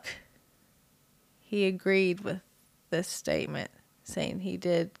book, he agreed with this statement, saying he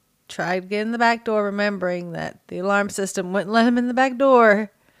did try to get in the back door, remembering that the alarm system wouldn't let him in the back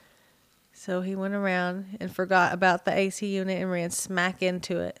door. So he went around and forgot about the AC unit and ran smack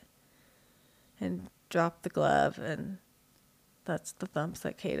into it and dropped the glove, and that's the thumps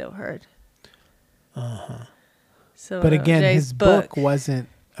that Cato heard. Uh-huh. So But again, OJ's his book wasn't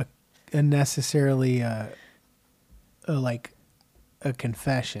necessarily like a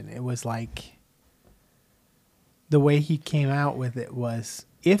confession. It was like the way he came out with it was,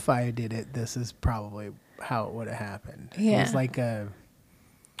 if I did it, this is probably how it would have happened. Yeah. It was like an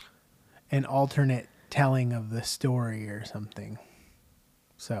alternate telling of the story or something.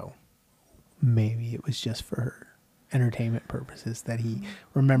 So maybe it was just for entertainment purposes that he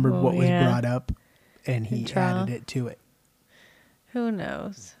remembered what was brought up and he added it to it. Who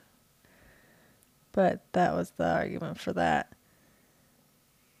knows? But that was the argument for that.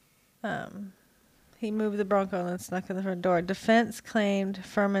 He moved the Bronco and then snuck in the front door. Defense claimed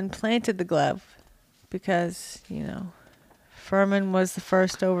Furman planted the glove because, Furman was the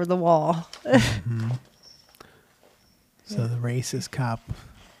first over the wall. So the racist cop,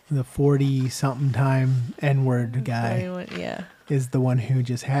 the 40-something time N-word guy, is the one who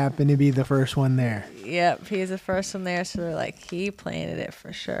just happened to be the first one there. Yep, he's the first one there, so they're like, he planted it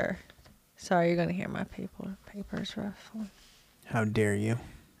for sure. Sorry, you're going to hear my papers ruffling. How dare you?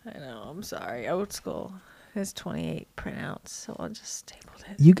 I know. I'm sorry. Old school. It's 28 printouts, so I'll just staple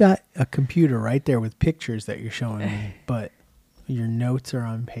it. You got a computer right there with pictures that you're showing me, but your notes are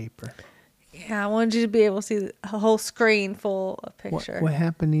on paper. Yeah, I wanted you to be able to see a whole screen full of picture. What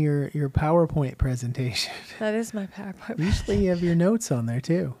happened to your PowerPoint presentation? That is my PowerPoint. Usually you have your notes on there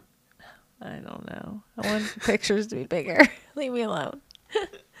too. I don't know. I want the pictures to be bigger. Leave me alone.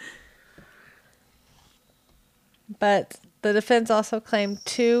 But the defense also claimed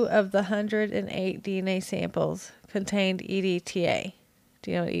 2 of the 108 DNA samples contained EDTA.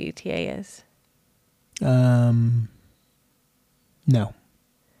 Do you know what EDTA is? No.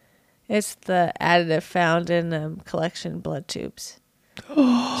 It's the additive found in collection blood tubes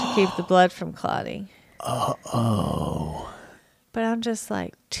to keep the blood from clotting. Oh. But I'm just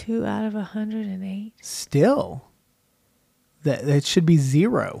like 2 out of 108. Still, that should be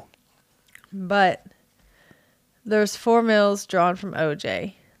 0. But there's 4 mils drawn from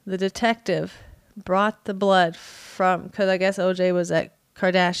OJ. The detective brought the blood from, because I guess OJ was at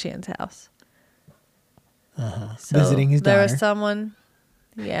Kardashian's house. So Visiting his daughter. There was someone,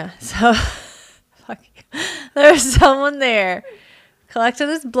 yeah. So fuck you. There was someone there, collected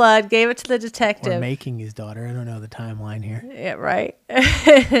his blood, gave it to the detective. Or making his daughter. I don't know the timeline here. Yeah, right.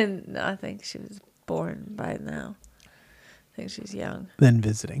 No, I think she was born by now. I think she's young. Then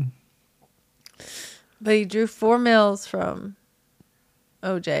visiting. But he drew 4 mils from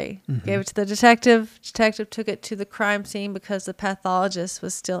OJ, gave it to the detective. Detective took it to the crime scene because the pathologist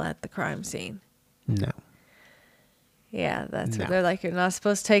was still at the crime scene. No. Yeah, that's No. what they're like. You're not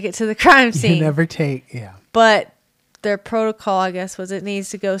supposed to take it to the crime scene. You never take, yeah. But their protocol, I guess, was it needs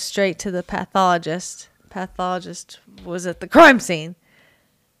to go straight to the pathologist. Pathologist was at the crime scene.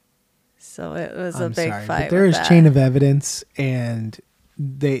 So it was a big fight. But there is chain of evidence, and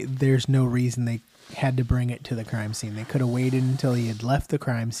there's no reason they had to bring it to the crime scene. They could have waited until he had left the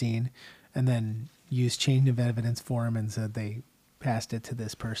crime scene and then used chain of evidence for him and said they passed it to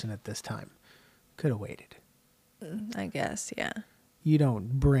this person at this time. Could have waited. I guess, yeah. You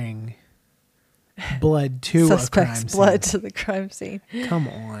don't bring blood to a crime Suspect's scene. blood to the crime scene. Come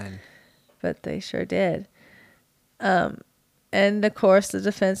on. But they sure did. And of course, the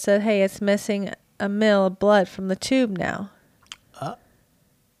defense said, hey, it's missing a mil of blood from the tube now.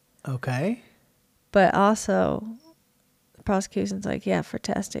 Okay. But also, the prosecution's like, yeah, for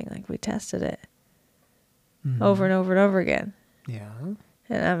testing. Like, we tested it over and over and over again. Yeah.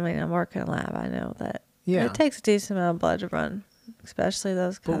 And I mean, I'm working in a lab. I know that Yeah. it takes a decent amount of blood to run, especially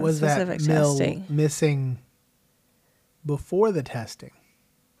those But kind of was that specific mill testing. missing before the testing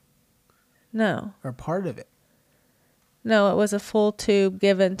No. or part of it? No, it was a full tube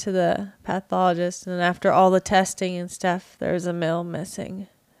given to the pathologist. And after all the testing and stuff, there's a mil missing.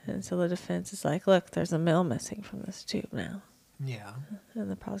 And so the defense is like, look, there's a mil missing from this tube now. Yeah.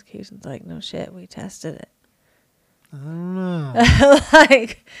 And the prosecution's like, no shit, we tested it. I don't know.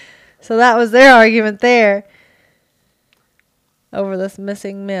 Like, so that was their argument there over this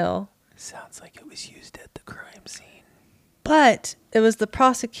missing mil. Sounds like it was used at the crime scene. But it was the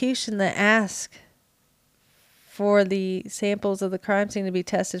prosecution that asked for the samples of the crime scene to be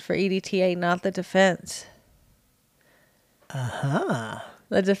tested for EDTA, not the defense. Uh-huh.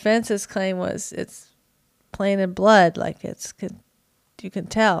 The defense's claim was it's planted blood, like you can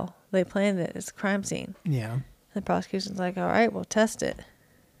tell they planted it. It's a crime scene. Yeah. The prosecution's like, all right, we'll test it.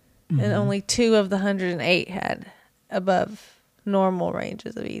 And only 2 of the 108 had above normal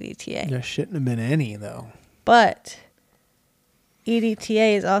ranges of EDTA. There shouldn't have been any, though. But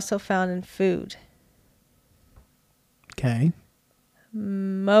EDTA is also found in food, Okay.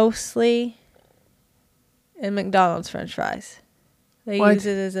 mostly in McDonald's French fries. They What? use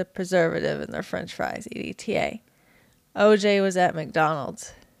it as a preservative in their French fries, EDTA. OJ was at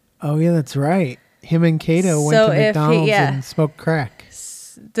McDonald's. Oh, yeah, that's right. Him and Kato went So to if he- McDonald's yeah. and smoked crack.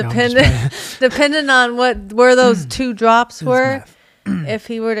 Depending on where those 2 drops It was were, meth. if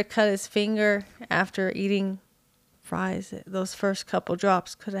he were to cut his finger after eating fries, those first couple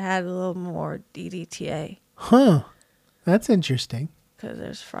drops could have had a little more EDTA Huh. That's interesting. because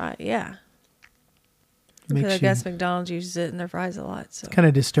there's fry. Yeah, Makes because I you guess McDonald's uses it in their fries a lot. So kind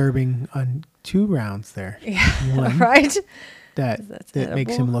of disturbing on 2 rounds there. yeah, One, right. that That's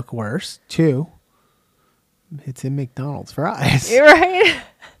makes edible. him look worse. 2, it's in McDonald's fries. You're right.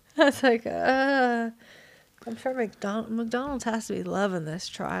 That's like, I'm sure McDonald's has to be loving this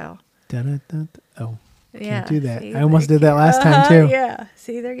trial. Dun-dun-dun. Oh, Yeah, can't do that. see, I almost they did that last time, too. Yeah,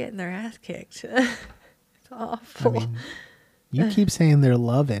 see, they're getting their ass kicked. It's I awful. mean, you keep saying they're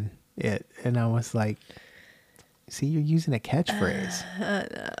loving it, and I was like, see, you're using a catchphrase. I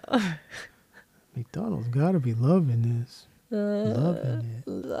know. McDonald's got to be loving this. Loving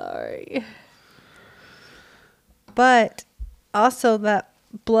it. Sorry. But also that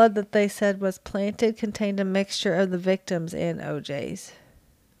blood that they said was planted contained a mixture of the victims and OJ's.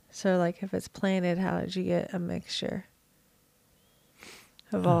 So, like, if it's planted, how did you get a mixture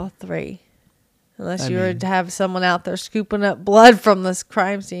of all three? Unless you were to have someone out there scooping up blood from this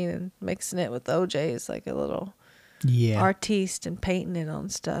crime scene and mixing it with OJ's, like a little artiste, and painting it on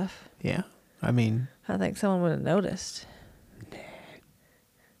stuff. Yeah. I mean, I think someone would have noticed.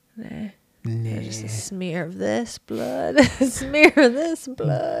 Nah. Just a smear of this blood. A smear of this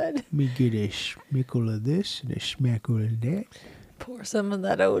blood. Me get a schmickle of this and a schmackle of that. Pour some of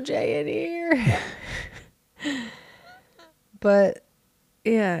that OJ in here. But,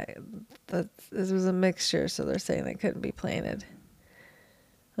 yeah, this was a mixture, so they're saying they couldn't be planted.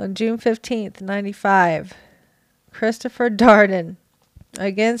 On June 15th, 1995, Christopher Darden,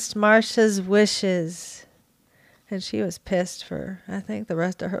 against Marsha's wishes. And she was pissed for, I think, the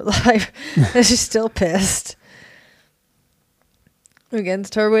rest of her life. And she's still pissed.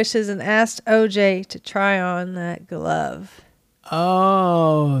 Against her wishes, and asked OJ to try on that glove.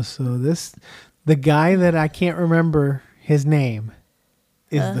 Oh, so the guy that I can't remember his name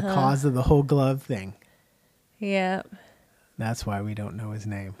is the cause of the whole glove thing. Yep. That's why we don't know his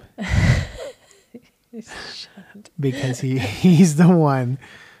name. Because he's the one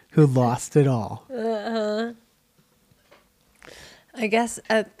who lost it all. I guess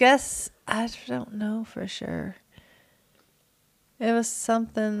I don't know for sure. It was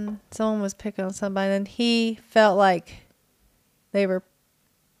something, someone was picking on somebody, and he felt like they were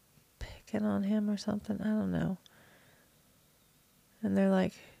picking on him or something. I don't know. And they're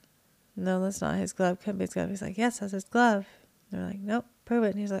like, no, that's not his glove. Couldn't be his glove. He's like, yes, that's his glove. And they're like, nope, prove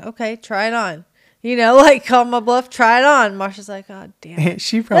it. And he's like, okay, try it on. You know, like, call my bluff, try it on. Marsha's like, oh, damn it.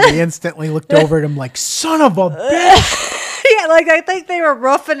 She probably instantly looked over at him like, son of a bitch. Yeah, like, I think they were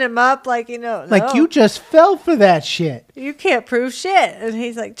roughing him up, like, you know. Like, no, you just fell for that shit. you can't prove shit. And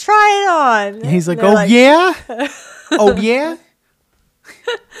he's like, try it on. And he's like, they're oh, yeah? Oh, yeah?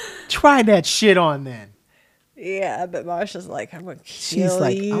 Try that shit on then. Yeah, but Marsha's like, I'm going to kill She's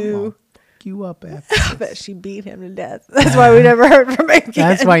like, I'm going you. to fuck you up after I bet she beat him to death. That's why we never heard from him again.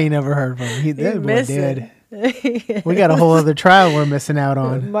 That's why you never heard from him. That boy dead. We got a whole other trial we're missing out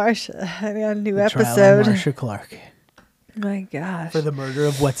on. Marsha, I got a new The trial episode. of Marsha Clark. My gosh. For the murder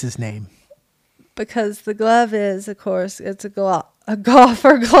of what's his name? Because the glove is, of course, it's a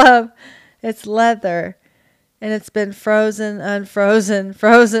golfer glove. It's leather. And it's been frozen, unfrozen,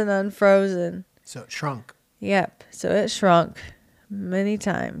 frozen, unfrozen. So it shrunk. Yep. So it shrunk many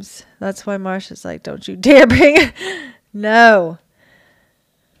times. That's why Marsha's like, don't you dare bring it. No.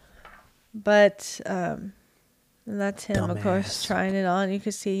 But, and that's him, of course, Dumbass. trying it on. You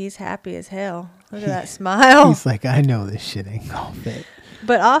can see he's happy as hell. Look at that smile. He's like, I know this shit ain't gonna fit.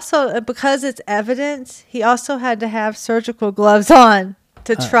 But also, because it's evidence, he also had to have surgical gloves on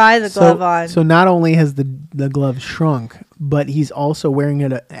to try the glove on. So not only has the glove shrunk, but he's also wearing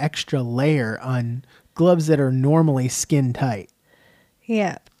an extra layer on gloves that are normally skin tight.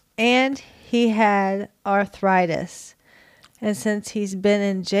 Yeah. And he had arthritis. And since he's been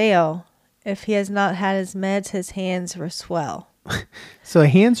in jail, if he has not had his meds, his hands will swell. So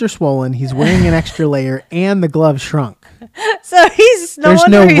hands are swollen. He's wearing an extra layer, and the glove shrunk. So he's There's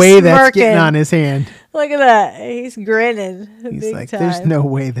no way that's getting on his hand. Look at that. He's grinning. He's big like, time. there's no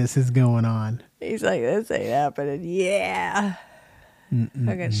way this is going on. He's like, this ain't happening. Yeah.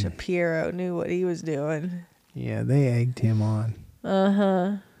 Fucking Shapiro knew what he was doing. Yeah, they egged him on.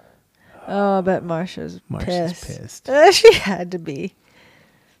 Uh-huh. Oh, I bet Marsha's pissed. She had to be.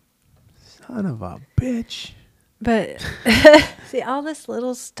 Son of a bitch. But see, all this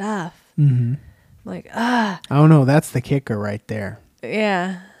little stuff. Mm-hmm. Like, Oh, no, that's the kicker right there.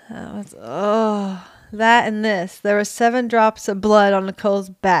 yeah. That was, that and this. There were 7 drops of blood on Nicole's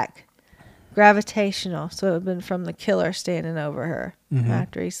back. Gravitational. So it had been from the killer standing over her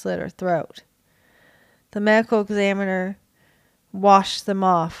after he slit her throat. The medical examiner washed them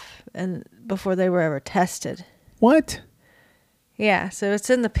off and before they were ever tested. What? Yeah, so it's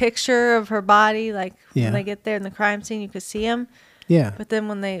in the picture of her body. Like, Yeah. when they get there in the crime scene, you could see them. Yeah. But then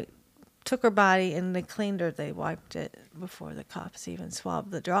when they took her body and they cleaned her, they wiped it before the cops even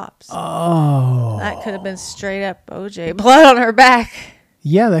swabbed the drops. Oh. That could have been straight up OJ blood on her back.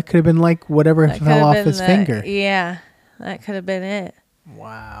 Yeah, that could have been like whatever That could fell have off been his finger. Yeah, that could have been it.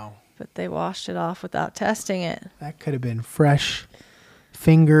 Wow. But they washed it off without testing it. That could have been fresh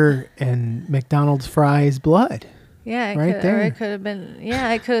finger and McDonald's fries blood. Yeah, Right or there. it could have been.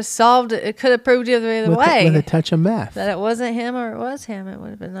 Yeah, it could have solved it. It could have proved either with way with a touch of meth. that it wasn't him or it was him. It would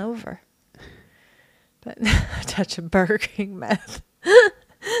have been over. But a touch of Burger King meth.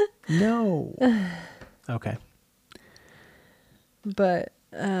 No. Okay. But,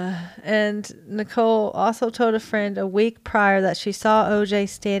 and Nicole also told a friend a week prior that she saw OJ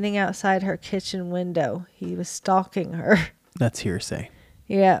standing outside her kitchen window. He was stalking her. That's hearsay.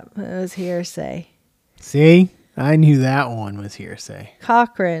 Yeah, it was hearsay. See? I knew that one was hearsay.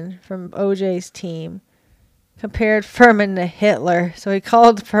 Cochran from OJ's team compared Furman to Hitler. So he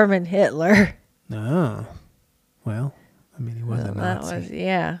called Furman Hitler. Oh. Well, I mean, he was a Nazi.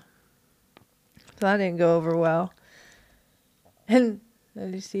 Yeah. So that didn't go over well. And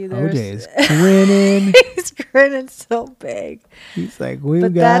did you see OJ is grinning. He's grinning so big. He's like, we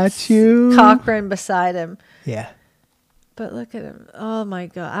But got that's you. Cochran beside him. Yeah. But look at him. Oh my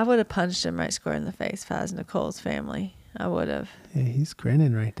God. I would have punched him right square in the face if I was Nicole's family. I would have. Yeah, he's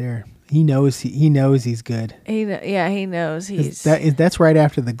grinning right there. He knows he knows he's good. He knows he's. That's right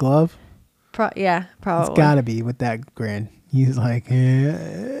after the glove. Yeah, probably. It's got to be with that grin. He's like,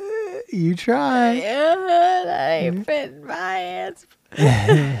 you try. Yeah, that ain't fitting my hands.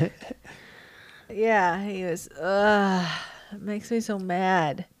 Yeah, he was. It makes me so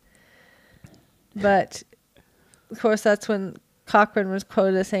mad. But of course, that's when Cochran was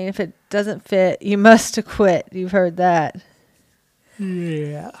quoted as saying, "If it doesn't fit, you must quit." You've heard that.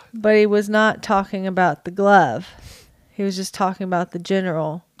 Yeah. But he was not talking about the glove. He was just talking about the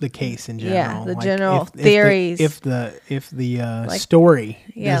case in general. Yeah, the general theories. If the story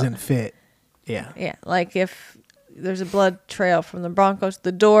doesn't fit. Yeah. Yeah, like if there's a blood trail from the Broncos to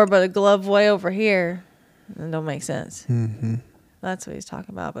the door, but a glove way over here, it don't make sense. Mm-hmm. That's what he's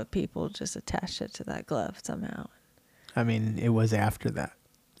talking about, but people just attached it to that glove somehow. I mean, it was after that.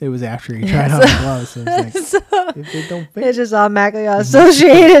 It was after he tried on the gloves. So it's like, if it don't fit. It's just automatically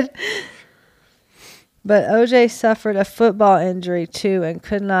associated. But OJ suffered a football injury too and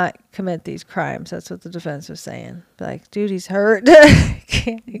could not commit these crimes. That's what the defense was saying. Like, dude, he's hurt.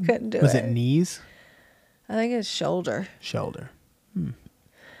 He couldn't do it. Was it knees? I think it's shoulder. Shoulder.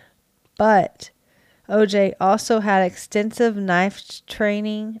 But OJ also had extensive knife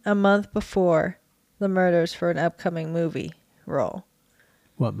training a month before the murders for an upcoming movie role.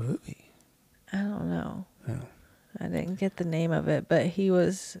 What movie? I don't know. Oh. I didn't get the name of it, but he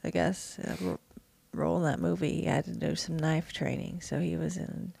was, I guess, role in that movie. He had to do some knife training, so he was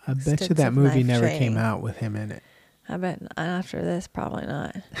in. I bet you that movie never came out with him in it. I bet after this, probably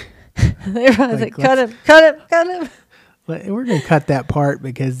not. They probably like, cut him. We're gonna cut that part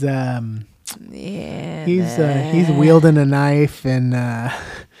because yeah, he's wielding a knife and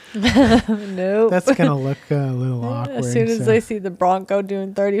nope. That's gonna look a little awkward. As soon as they see the Bronco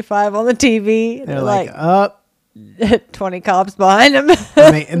doing 35 on the TV, they're like, up. 20 cops behind him.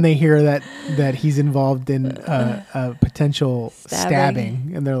 and they hear that he's involved in a potential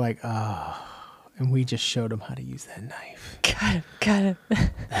stabbing, and they're like, oh, and we just showed him how to use that knife. Cut him.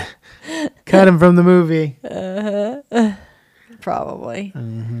 Cut him from the movie. Probably.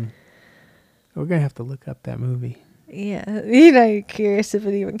 Mm-hmm. We're going to have to look up that movie. Yeah. You're curious if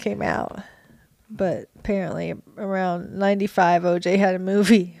it even came out. But apparently around 95, OJ had a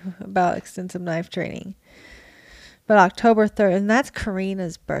movie about extensive knife training. But October 3rd, and that's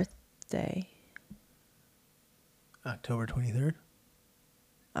Karina's birthday. October 23rd?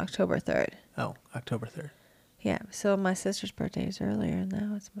 October 3rd. Oh, October 3rd. Yeah, so my sister's birthday is earlier, and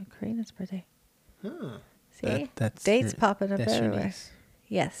now it's my Karina's birthday. Huh. See? That's dates popping up everywhere. Niece.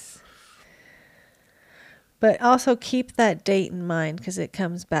 Yes. But also keep that date in mind because it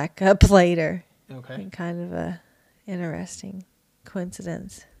comes back up later. Okay. And kind of a interesting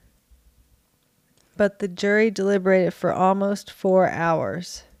coincidence. But the jury deliberated for almost 4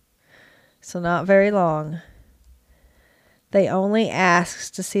 hours. So not very long. They only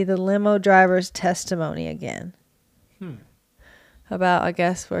asked to see the limo driver's testimony again. About, I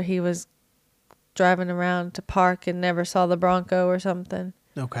guess, where he was driving around to park and never saw the Bronco or something.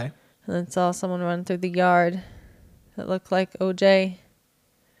 Okay. And then saw someone run through the yard that looked like OJ.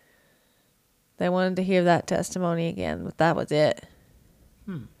 They wanted to hear that testimony again, but that was it.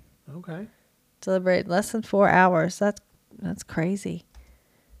 Okay. Deliberated less than 4 hours. That's crazy.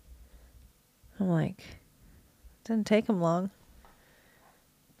 I'm like, didn't take him long.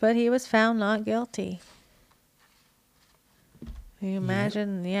 But he was found not guilty. You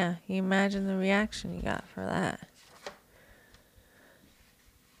imagine, you imagine the reaction you got for that.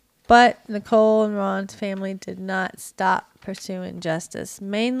 But Nicole and Ron's family did not stop pursuing justice.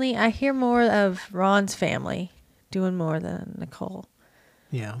 Mainly, I hear more of Ron's family doing more than Nicole.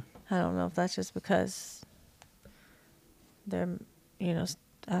 Yeah. I don't know if that's just because they're, I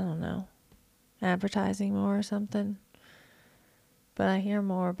don't know, advertising more or something. But I hear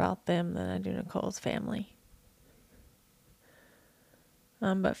more about them than I do Nicole's family.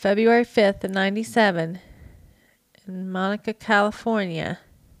 But February 5th of 97, in Monica, California,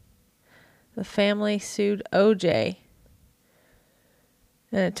 the family sued OJ.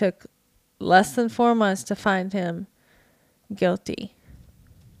 And it took less than 4 months to find him guilty,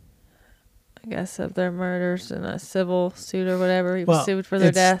 I guess, of their murders in a civil suit or whatever. He was sued for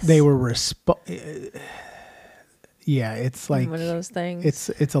their deaths. They were yeah, it's like one of those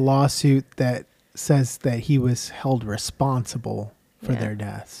things. It's a lawsuit that says that he was held responsible for their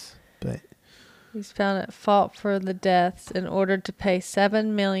deaths, but he's found at fault for the deaths and ordered to pay $7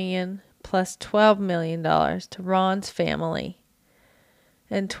 million plus $12 million to Ron's family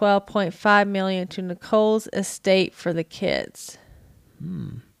and $12.5 million to Nicole's estate for the kids.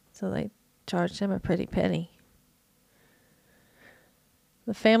 So they charged him a pretty penny.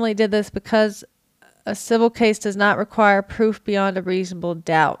 The family did this because a civil case does not require proof beyond a reasonable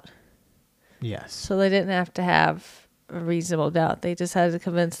doubt. yes, So they didn't have to have a reasonable doubt. They just had to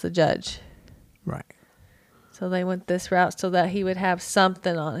convince the judge. right. So they went this route so that he would have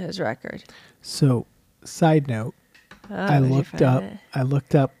something on his record. So, side note, I did you looked find up. it? I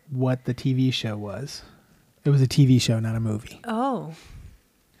looked up what the TV show was. It was a TV show, not a movie. Oh.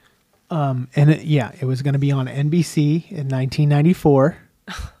 And it was going to be on NBC in 1994.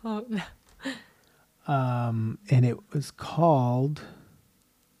 Oh, no. And it was called.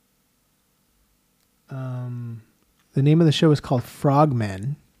 The name of the show was called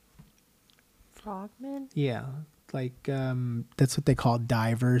Frogmen. Frogman? Yeah, like that's what they call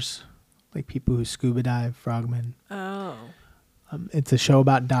divers, like people who scuba dive. Frogmen. Oh. It's a show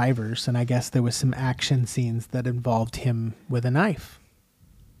about divers, and I guess there was some action scenes that involved him with a knife.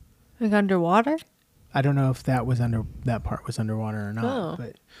 Like underwater? I don't know if that part was underwater or not, Oh.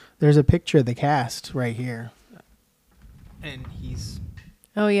 but there's a picture of the cast right here, and he's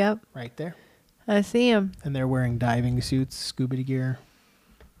Oh, yep. right there, I see him. and they're wearing diving suits, scuba gear.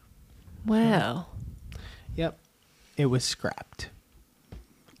 Wow. Yep, it was scrapped.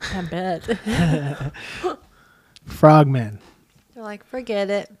 I bet. Frogmen. They're like,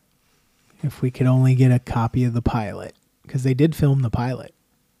 forget it. If we could only get a copy of the pilot, because they did film the pilot.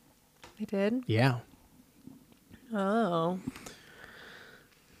 They did? Yeah. Oh.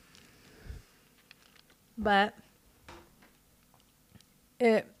 But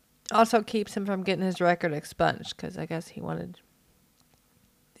it also keeps him from getting his record expunged because I guess he wanted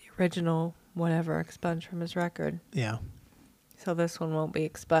the original whatever expunged from his record. Yeah. So this one won't be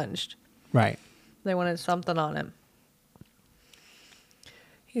expunged. Right. They wanted something on him.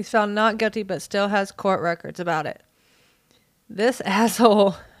 He's found not guilty but still has court records about it. This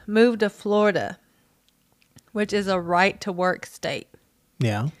asshole moved to Florida, which is a right-to-work state.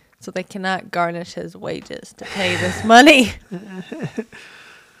 Yeah. So they cannot garnish his wages to pay this money.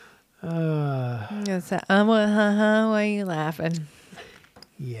 Why are you laughing?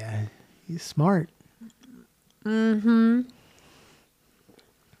 Yeah. He's smart. Mm-hmm.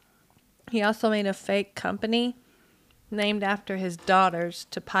 He also made a fake company named after his daughters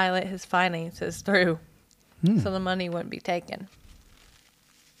to pilot his finances through. So the money wouldn't be taken.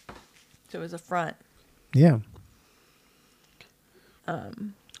 So it was a front. Yeah.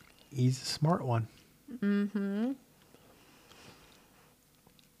 He's a smart one. Mm-hmm.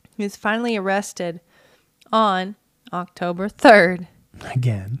 He was finally arrested on October 3rd,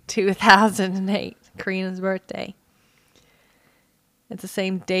 Again. 2008, Karina's birthday. It's the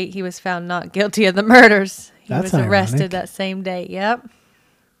same date he was found not guilty of the murders. He That's was arrested ironic. that same day. Yep.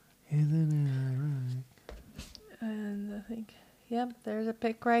 Isn't it ironic? And I think, yep, there's a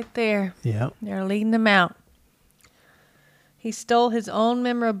pic right there. Yep. They're leading him out. He stole his own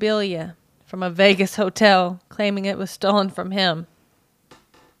memorabilia from a Vegas hotel, claiming it was stolen from him.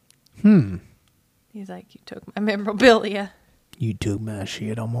 He's like, you took my memorabilia. You took my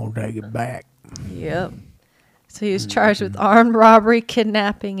shit. I'm going to take it back. Yep. So he was charged with armed robbery,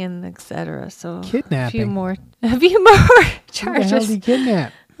 kidnapping, and etc. So a few Kidnapping? more Who the hell did charges. he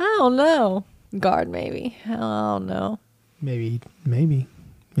kidnap? I don't know. Guard, maybe. I don't know. Maybe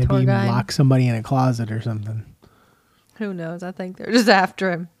you Tour guide. lock somebody in a closet or something. Who knows? I think they're just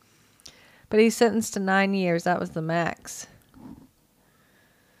after him. But he's sentenced to 9 years. That was the max.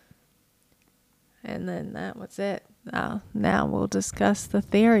 And then that was it. Now we'll discuss the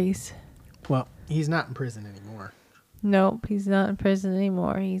theories. Well, he's not in prison anymore. Nope, he's not in prison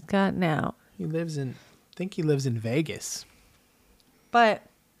anymore. He's gotten out. He lives in Vegas. But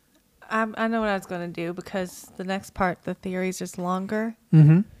I know what I was going to do because the next part, the theory is just longer.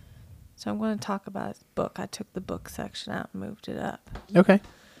 Mm-hmm. So I'm going to talk about his book. I took the book section out and moved it up. Okay.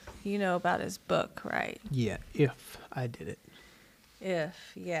 You know about his book, right? Yeah, if I did it.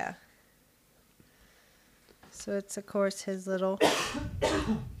 Yeah. So it's, of course, his little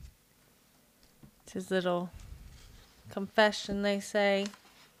confession, they say.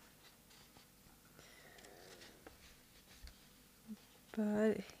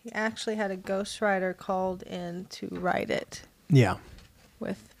 But he actually had a ghostwriter called in to write it Yeah.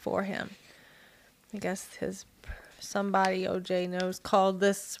 for him. I guess somebody OJ knows called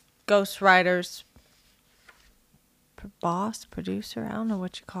this ghostwriter's producer. I don't know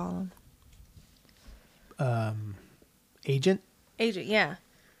what you call him. Agent? Agent, yeah.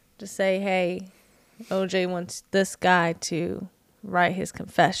 To say, hey, OJ wants this guy to write his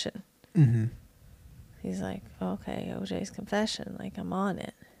confession. Mm-hmm. He's like, okay, OJ's confession. Like, I'm on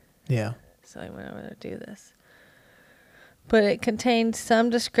it. Yeah. So he went over there to do this. But it contained some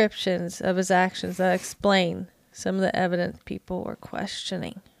descriptions of his actions that explain some of the evidence people were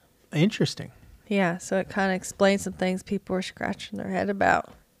questioning. Interesting. Yeah, so it kind of explains some things people were scratching their head about.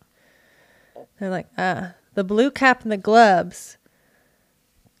 They're like, the blue cap and the gloves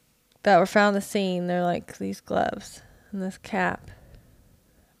that were found at the scene, they're like these gloves and this cap.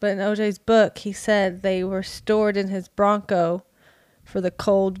 But in OJ's book, he said they were stored in his Bronco for the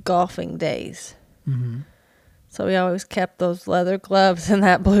cold golfing days. Mm-hmm. So he always kept those leather gloves and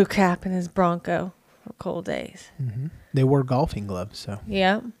that blue cap in his Bronco for cold days. Mm-hmm. They wore golfing gloves, so.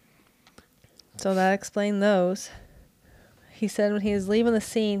 Yeah. So that explained those. He said when he was leaving the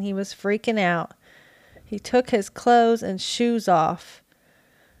scene, he was freaking out. He took his clothes and shoes off,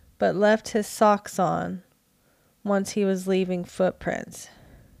 but left his socks on once he was leaving footprints.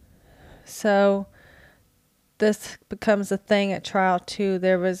 So this becomes a thing at trial too.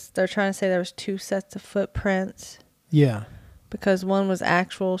 They're trying to say there was 2 sets of footprints. Yeah. Because one was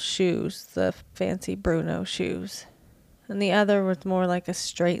actual shoes, the fancy Bruno shoes. And the other was more like a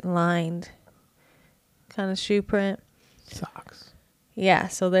straight lined kind of shoe print. Socks. Yeah,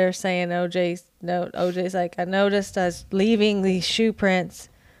 so they're saying OJ's like, I noticed I was leaving these shoe prints,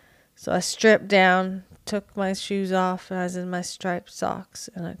 so I stripped down, took my shoes off, and I was in my striped socks,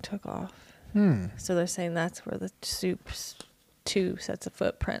 and I took off. So they're saying that's where the 2 sets of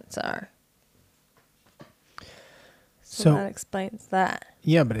footprints are. So that explains that.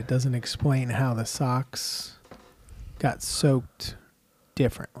 Yeah, but it doesn't explain how the socks got soaked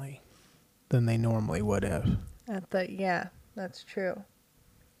differently than they normally would have. Yeah, that's true.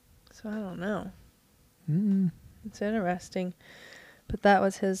 So I don't know. It's interesting. But that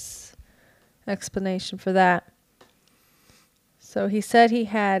was his explanation for that. So he said he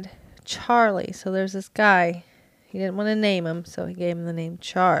had Charlie. So there's this guy. He didn't want to name him, so he gave him the name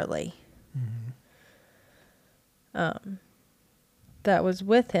Charlie. That was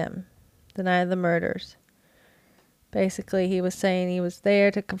with him the night of the murders. Basically, he was saying he was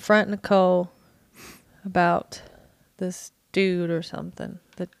there to confront Nicole about this dude or something.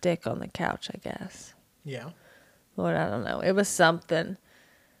 The dick on the couch, I guess. Yeah. Lord, I don't know. It was something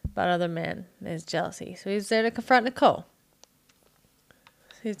about other men and his jealousy. So he was there to confront Nicole.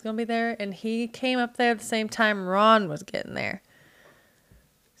 So he's going to be there. And he came up there at the same time Ron was getting there.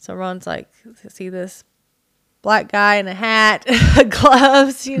 So Ron's like, see this black guy in a hat,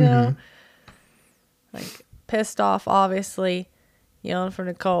 gloves, you know. Like, pissed off, obviously, yelling for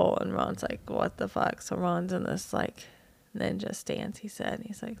Nicole. And Ron's like, what the fuck? So Ron's in this, like, ninja stance, he said. And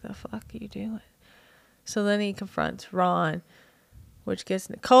he's like, the fuck are you doing? So then he confronts Ron, which gets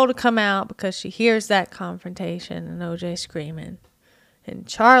Nicole to come out because she hears that confrontation and OJ screaming. And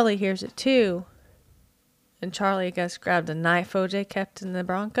Charlie hears it too. And Charlie, I guess, grabbed a knife OJ kept in the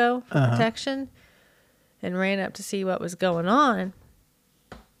Bronco for protection and ran up to see what was going on.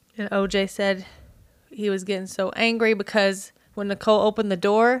 And OJ said he was getting so angry because when Nicole opened the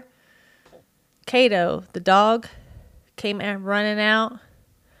door, Kato, the dog, came running out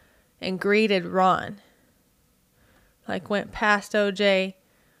and greeted Ron. Like, went past OJ,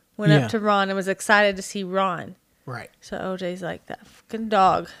 went up to Ron and was excited to see Ron. Right. So OJ's like, that fucking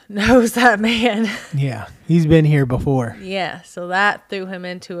dog knows that man. Yeah. He's been here before. Yeah. So that threw him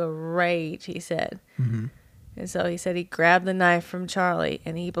into a rage, he said. And so he said he grabbed the knife from Charlie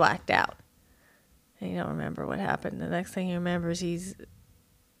and he blacked out. And he don't remember what happened. The next thing he remembers, he's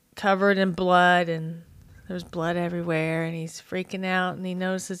covered in blood and there's blood everywhere and he's freaking out and he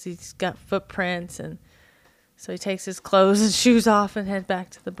notices he's got footprints and so he takes his clothes and shoes off and head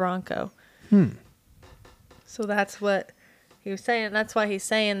back to the Bronco. So that's what he was saying. That's why he's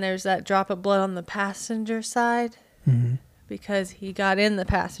saying there's that drop of blood on the passenger side. Because he got in the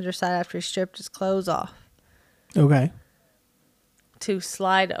passenger side after he stripped his clothes off. Okay. To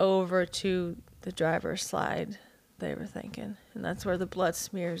slide over to the driver's side, they were thinking. And that's where the blood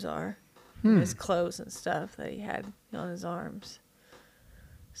smears are. His clothes and stuff that he had on his arms.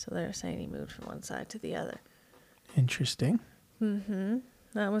 So they're saying he moved from one side to the other. Interesting.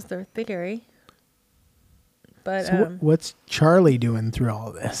 That was their theory. But So what's Charlie doing through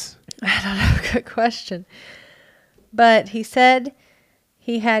all this? I don't know. Good question. But he said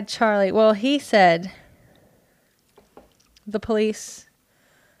he had Charlie. Well, he said the police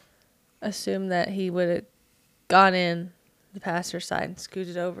assumed that he would have gone in the passenger side and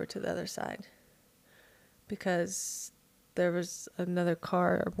scooted over to the other side because there was another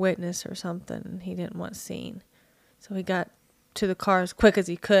car or witness or something and he didn't want seen. So he got to the car as quick as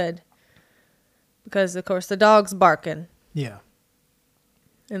he could because, of course, the dog's barking. Yeah.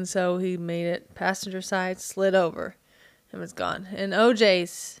 And so he made it passenger side, slid over, and was gone. In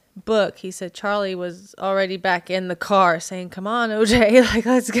OJ's book, he said Charlie was already back in the car saying, "Come on, OJ, like,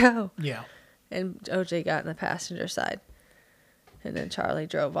 let's go." Yeah. And OJ got in the passenger side. And then Charlie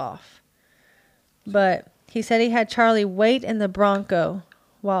drove off. But he said he had Charlie wait in the Bronco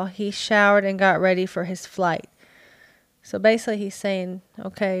while he showered and got ready for his flight. So basically he's saying,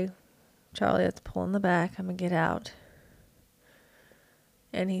 okay, Charlie, let's pull in the back. I'm going to get out.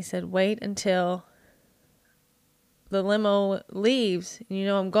 And he said, wait until the limo leaves and you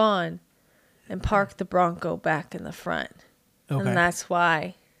know I'm gone, and park the Bronco back in the front. Okay. And that's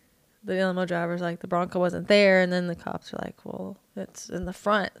why the limo driver's like, the Bronco wasn't there. And then the cops are like, well, it's in the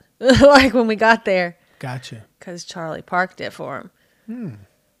front. Like when we got there. Gotcha. Because Charlie parked it for him.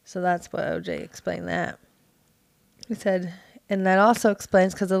 So that's what OJ explained that. He said, and that also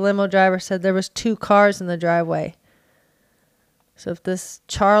explains because the limo driver said there was 2 cars in the driveway. So if this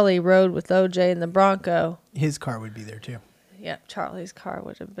Charlie rode with OJ in the Bronco, His car would be there too. yep, Charlie's car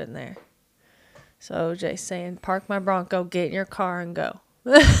would have been there. So OJ's saying, park my Bronco, get in your car and go.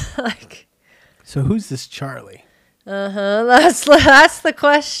 Like, So who's this Charlie? that's the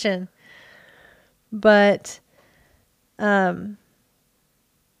question. But that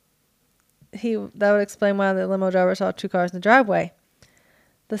would explain why the limo driver saw 2 cars in the driveway.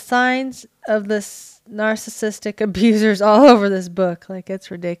 The signs of this narcissistic abuser's all over this book. Like,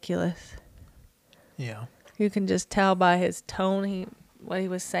 it's ridiculous. Yeah. You can just tell by his tone, what he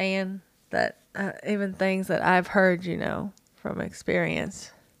was saying, that even things that I've heard, from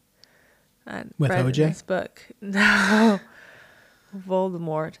experience. I With read OJ? in this book. No.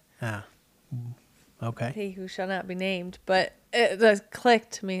 Voldemort. Ah. Okay. He who shall not be named. But it just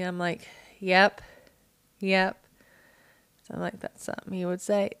clicked to me. I'm like, yep. So I'm like, that's something he would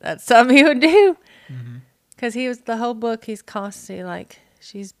say. That's something he would do. Because the whole book, he's constantly like,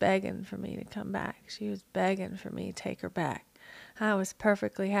 she's begging for me to come back. She was begging for me to take her back. I was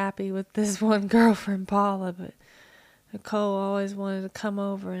perfectly happy with this one girlfriend, Paula, but Nicole always wanted to come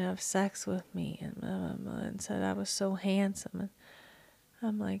over and have sex with me and blah, blah, blah, and said I was so handsome. And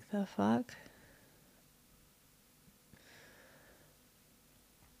I'm like, the fuck?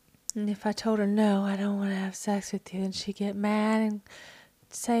 And if I told her, no, I don't want to have sex with you, then she'd get mad and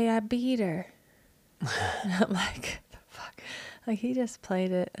say I beat her. And I'm like, the fuck? Like, he just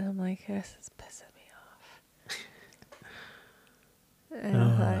played it, and I'm like, this is pissing me off. And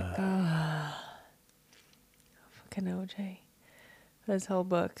I'm like, oh, fucking OJ. This whole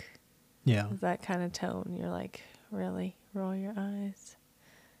book Yeah. is that kind of tone. You're like, really? Roll your eyes.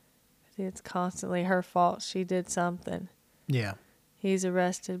 It's constantly her fault. She did something. Yeah. He's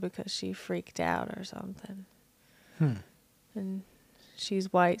arrested because she freaked out or something. And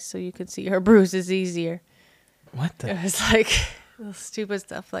she's white, so you could see her bruises easier. What the? It was like little stupid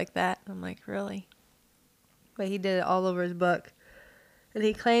stuff like that. I'm like, really? But he did it all over his book. And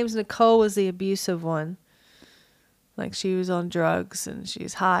he claims Nicole was the abusive one. Like, she was on drugs and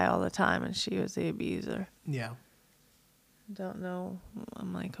she's high all the time and she was the abuser. Yeah. Don't know.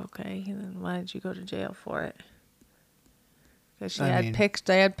 I'm like, okay, then why did you go to jail for it? Because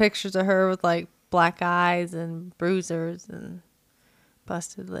they had pictures of her with like black eyes and bruisers and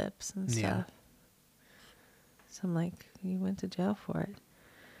busted lips and stuff. Yeah. So I'm like, you went to jail for it.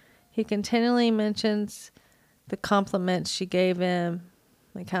 He continually mentions the compliments she gave him,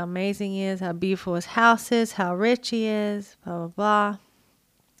 like how amazing he is, how beautiful his house is, how rich he is, blah, blah, blah.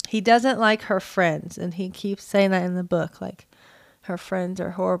 He doesn't like her friends, and he keeps saying that in the book, like her friends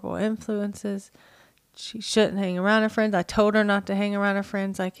are horrible influences. She shouldn't hang around her friends. I told her not to hang around her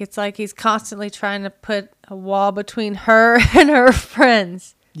friends. Like, it's like he's constantly trying to put a wall between her and her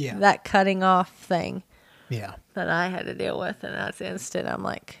friends. Yeah. That cutting off thing. Yeah. That I had to deal with, and that's instant. I'm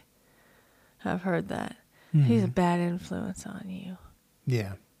like, I've heard that. He's a bad influence on you.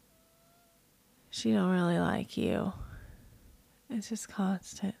 Yeah. She don't really like you. It's just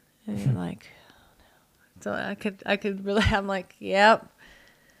constant. And you're like, oh no. So I could really, I'm like, yep.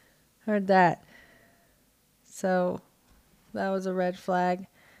 Heard that. So that was a red flag.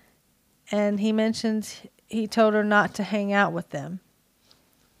 And he mentions he told her not to hang out with them.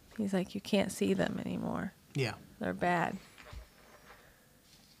 He's like, you can't see them anymore. Yeah. They're bad.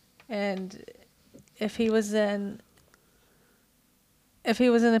 And if he was in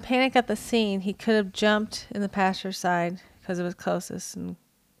a panic at the scene, he could have jumped in the passenger side because it was closest. And,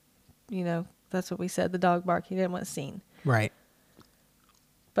 that's what we said. The dog barked. He didn't want seen. Right.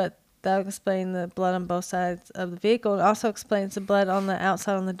 But that would explain the blood on both sides of the vehicle. It also explains the blood on the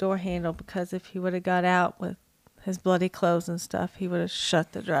outside on the door handle, because if he would have got out with his bloody clothes and stuff, he would have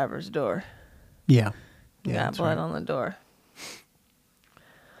shut the driver's door. Yeah. Got blood on the door.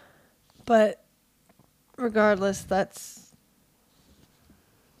 But regardless, that's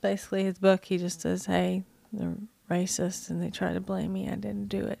basically his book. He just says, hey, they're racist and they try to blame me. I didn't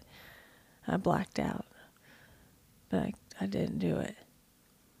do it. I blacked out. But I didn't do it.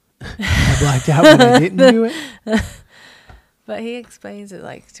 I blacked out, but I didn't do it. But he explains it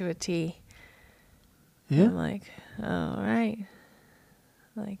like to a T. Yeah. I'm like, all right.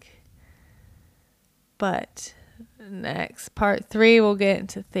 But next, part 3, we'll get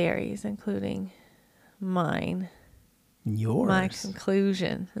into theories, including mine. Yours. My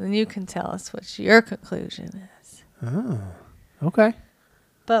conclusion. And then you can tell us what your conclusion is. Oh, okay.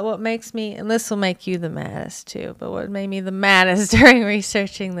 But what makes me, and this will make you the maddest too, but what made me the maddest during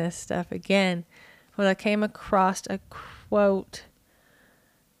researching this stuff again, was I came across a quote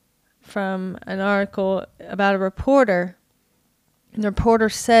from an article about a reporter. And the reporter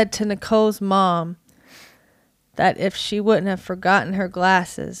said to Nicole's mom that if she wouldn't have forgotten her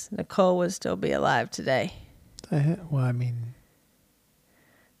glasses, Nicole would still be alive today. Well, I mean,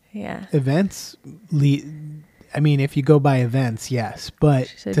 Yeah. events if you go by events, yes. But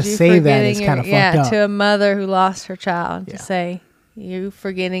Said, to "You say that forgetting is kind of your-" fucked up. to a mother who lost her child, Yeah. to say, you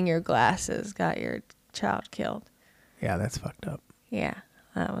forgetting your glasses got your child killed. Yeah, that's fucked up. Yeah.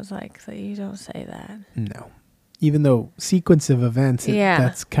 I was like, so you don't say that. No. Even though sequence of events, Yeah.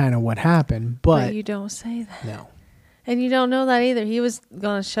 that's kind of what happened. But you don't say that. no. And you don't know that either. He was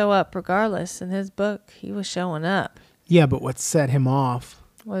going to show up regardless. In his book, he was showing up. Yeah, but what set him off?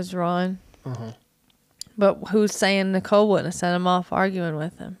 Was Ron. Uh-huh. But who's saying Nicole wouldn't have sent him off arguing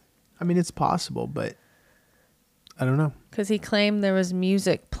with him? I mean, it's possible, but I don't know. Because he claimed there was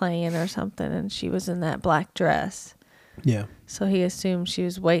music playing or something, and she was in that black dress. Yeah. So he assumed she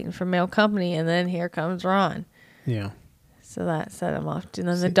was waiting for male company, and then here comes Ron. Yeah. So that set him off. And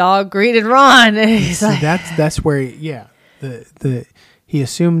then the dog greeted Ron. And he's See, like, that's where, he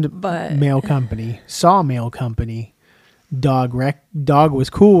assumed But- male company, saw male company, dog was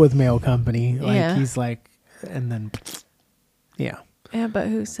cool with male company. Like, Yeah. he's like, and then, yeah. yeah, but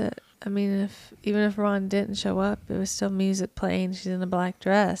who said? I mean, even if Ron didn't show up, it was still music playing. She's in a black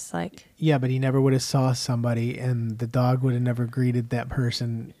dress. Like, Yeah, but he never would have saw somebody, and the dog would have never greeted that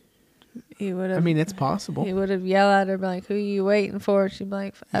person. he would have. I mean, it's possible. He would have yelled at her, be like, "Who you waiting for?" She'd be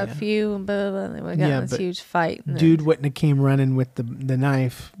like, "A Yeah. few," and blah, blah, blah. And they would have gotten Yeah, this but huge fight. And Dude wouldn't have came running with the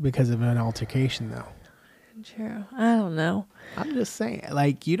knife because of an altercation, though. True. I don't know. I'm just saying,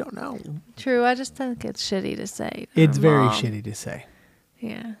 like, you don't know. True. I just think it's shitty to say. It's very Mom. shitty to say.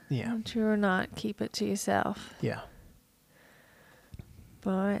 Yeah. Yeah. True or not, keep it to yourself. Yeah.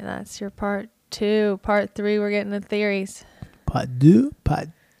 Boy, that's your part 2. Part 3, we're getting to theories. Part 2, part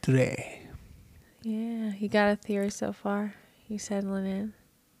 3. Yeah. You got a theory so far? You settling in?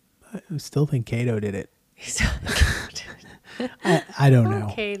 I still think Kato did it. You still I don't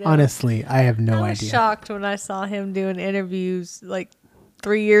know. Kato. Honestly, I have no I was idea. shocked when I saw him doing interviews like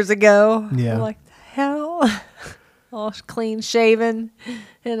 3 years ago. Yeah. I'm like, the hell? All clean shaven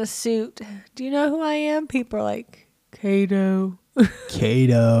in a suit. Do you know who I am? People are like, Kato.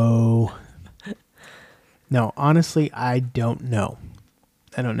 Kato. No, honestly, I don't know.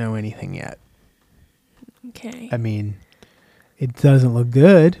 I don't know anything yet. Okay. I mean, it doesn't look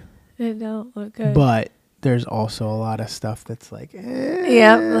good, It don't look good. but there's also a lot of stuff that's like,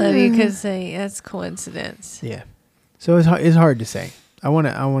 yeah, but you could say that's coincidence. yeah. So it's hard to say. I want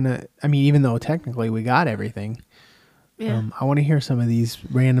to, I mean, even though technically we got everything, Yeah. I want to hear some of these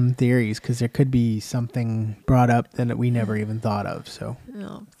random theories because there could be something brought up that we never even thought of. So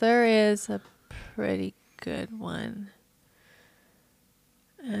No, there is a pretty good one.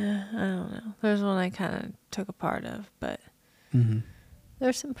 I don't know. There's one I kind of took a part of, but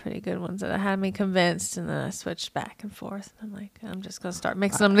there's some pretty good ones that had me convinced, and then I switched back and forth. I'm like, I'm just gonna start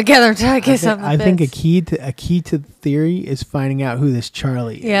mixing them together until I get something. I think a fits. key to the theory is finding out who this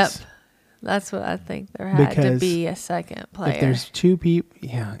Charlie is. Yep, that's what I think. There had to Because be a second player. If there's two people,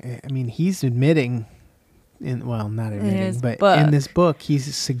 yeah, I mean, he's admitting, not admitting, his but book. in this book,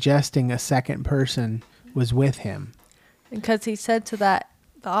 he's suggesting a second person was with him. Because he said to that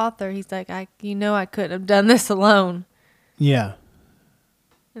the author, he's like, I couldn't have done this alone. Yeah.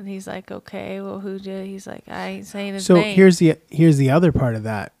 And he's like, okay, well, who did? He's like, I ain't saying his So name. here's the other part of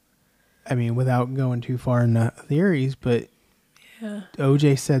that. I mean, without going too far into theories, but Yeah.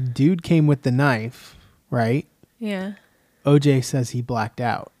 OJ said dude came with the knife, right? Yeah. OJ says he blacked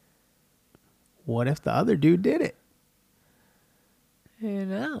out. What if the other dude did it? Who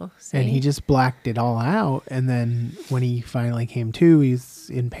knows? And he just blacked it all out. And then when he finally came to, he's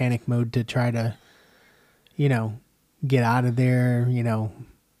in panic mode to try to, get out of there,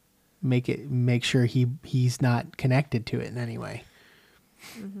 make sure he's not connected to it in any way.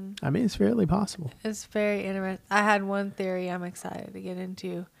 Mm-hmm. I mean, it's fairly possible. It's very interesting. I had one theory I'm excited to get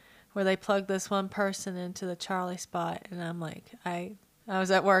into where they plugged this one person into the Charlie spot. And I'm like, I was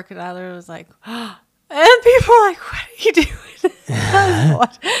at work and I literally was like, and people are like, what are you doing? I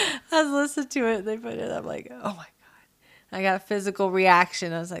was listening to it. And they put it. I'm like, oh my God. I got a physical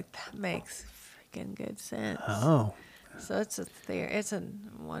reaction. I was like, that makes freaking good sense. Oh. So it's a theory. It's a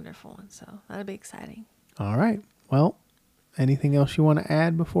wonderful one. So that'll be exciting. All right. Well, anything else you want to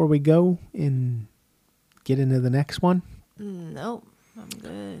add before we go and get into the next one? Nope. I'm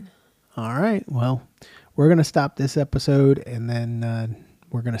good. All right. Well, we're going to stop this episode and then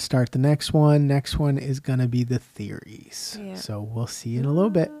we're going to start the next one. Next one is going to be the theories. Yeah. So we'll see you in a little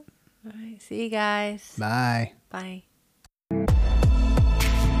bit. All right. See you guys. Bye. Bye.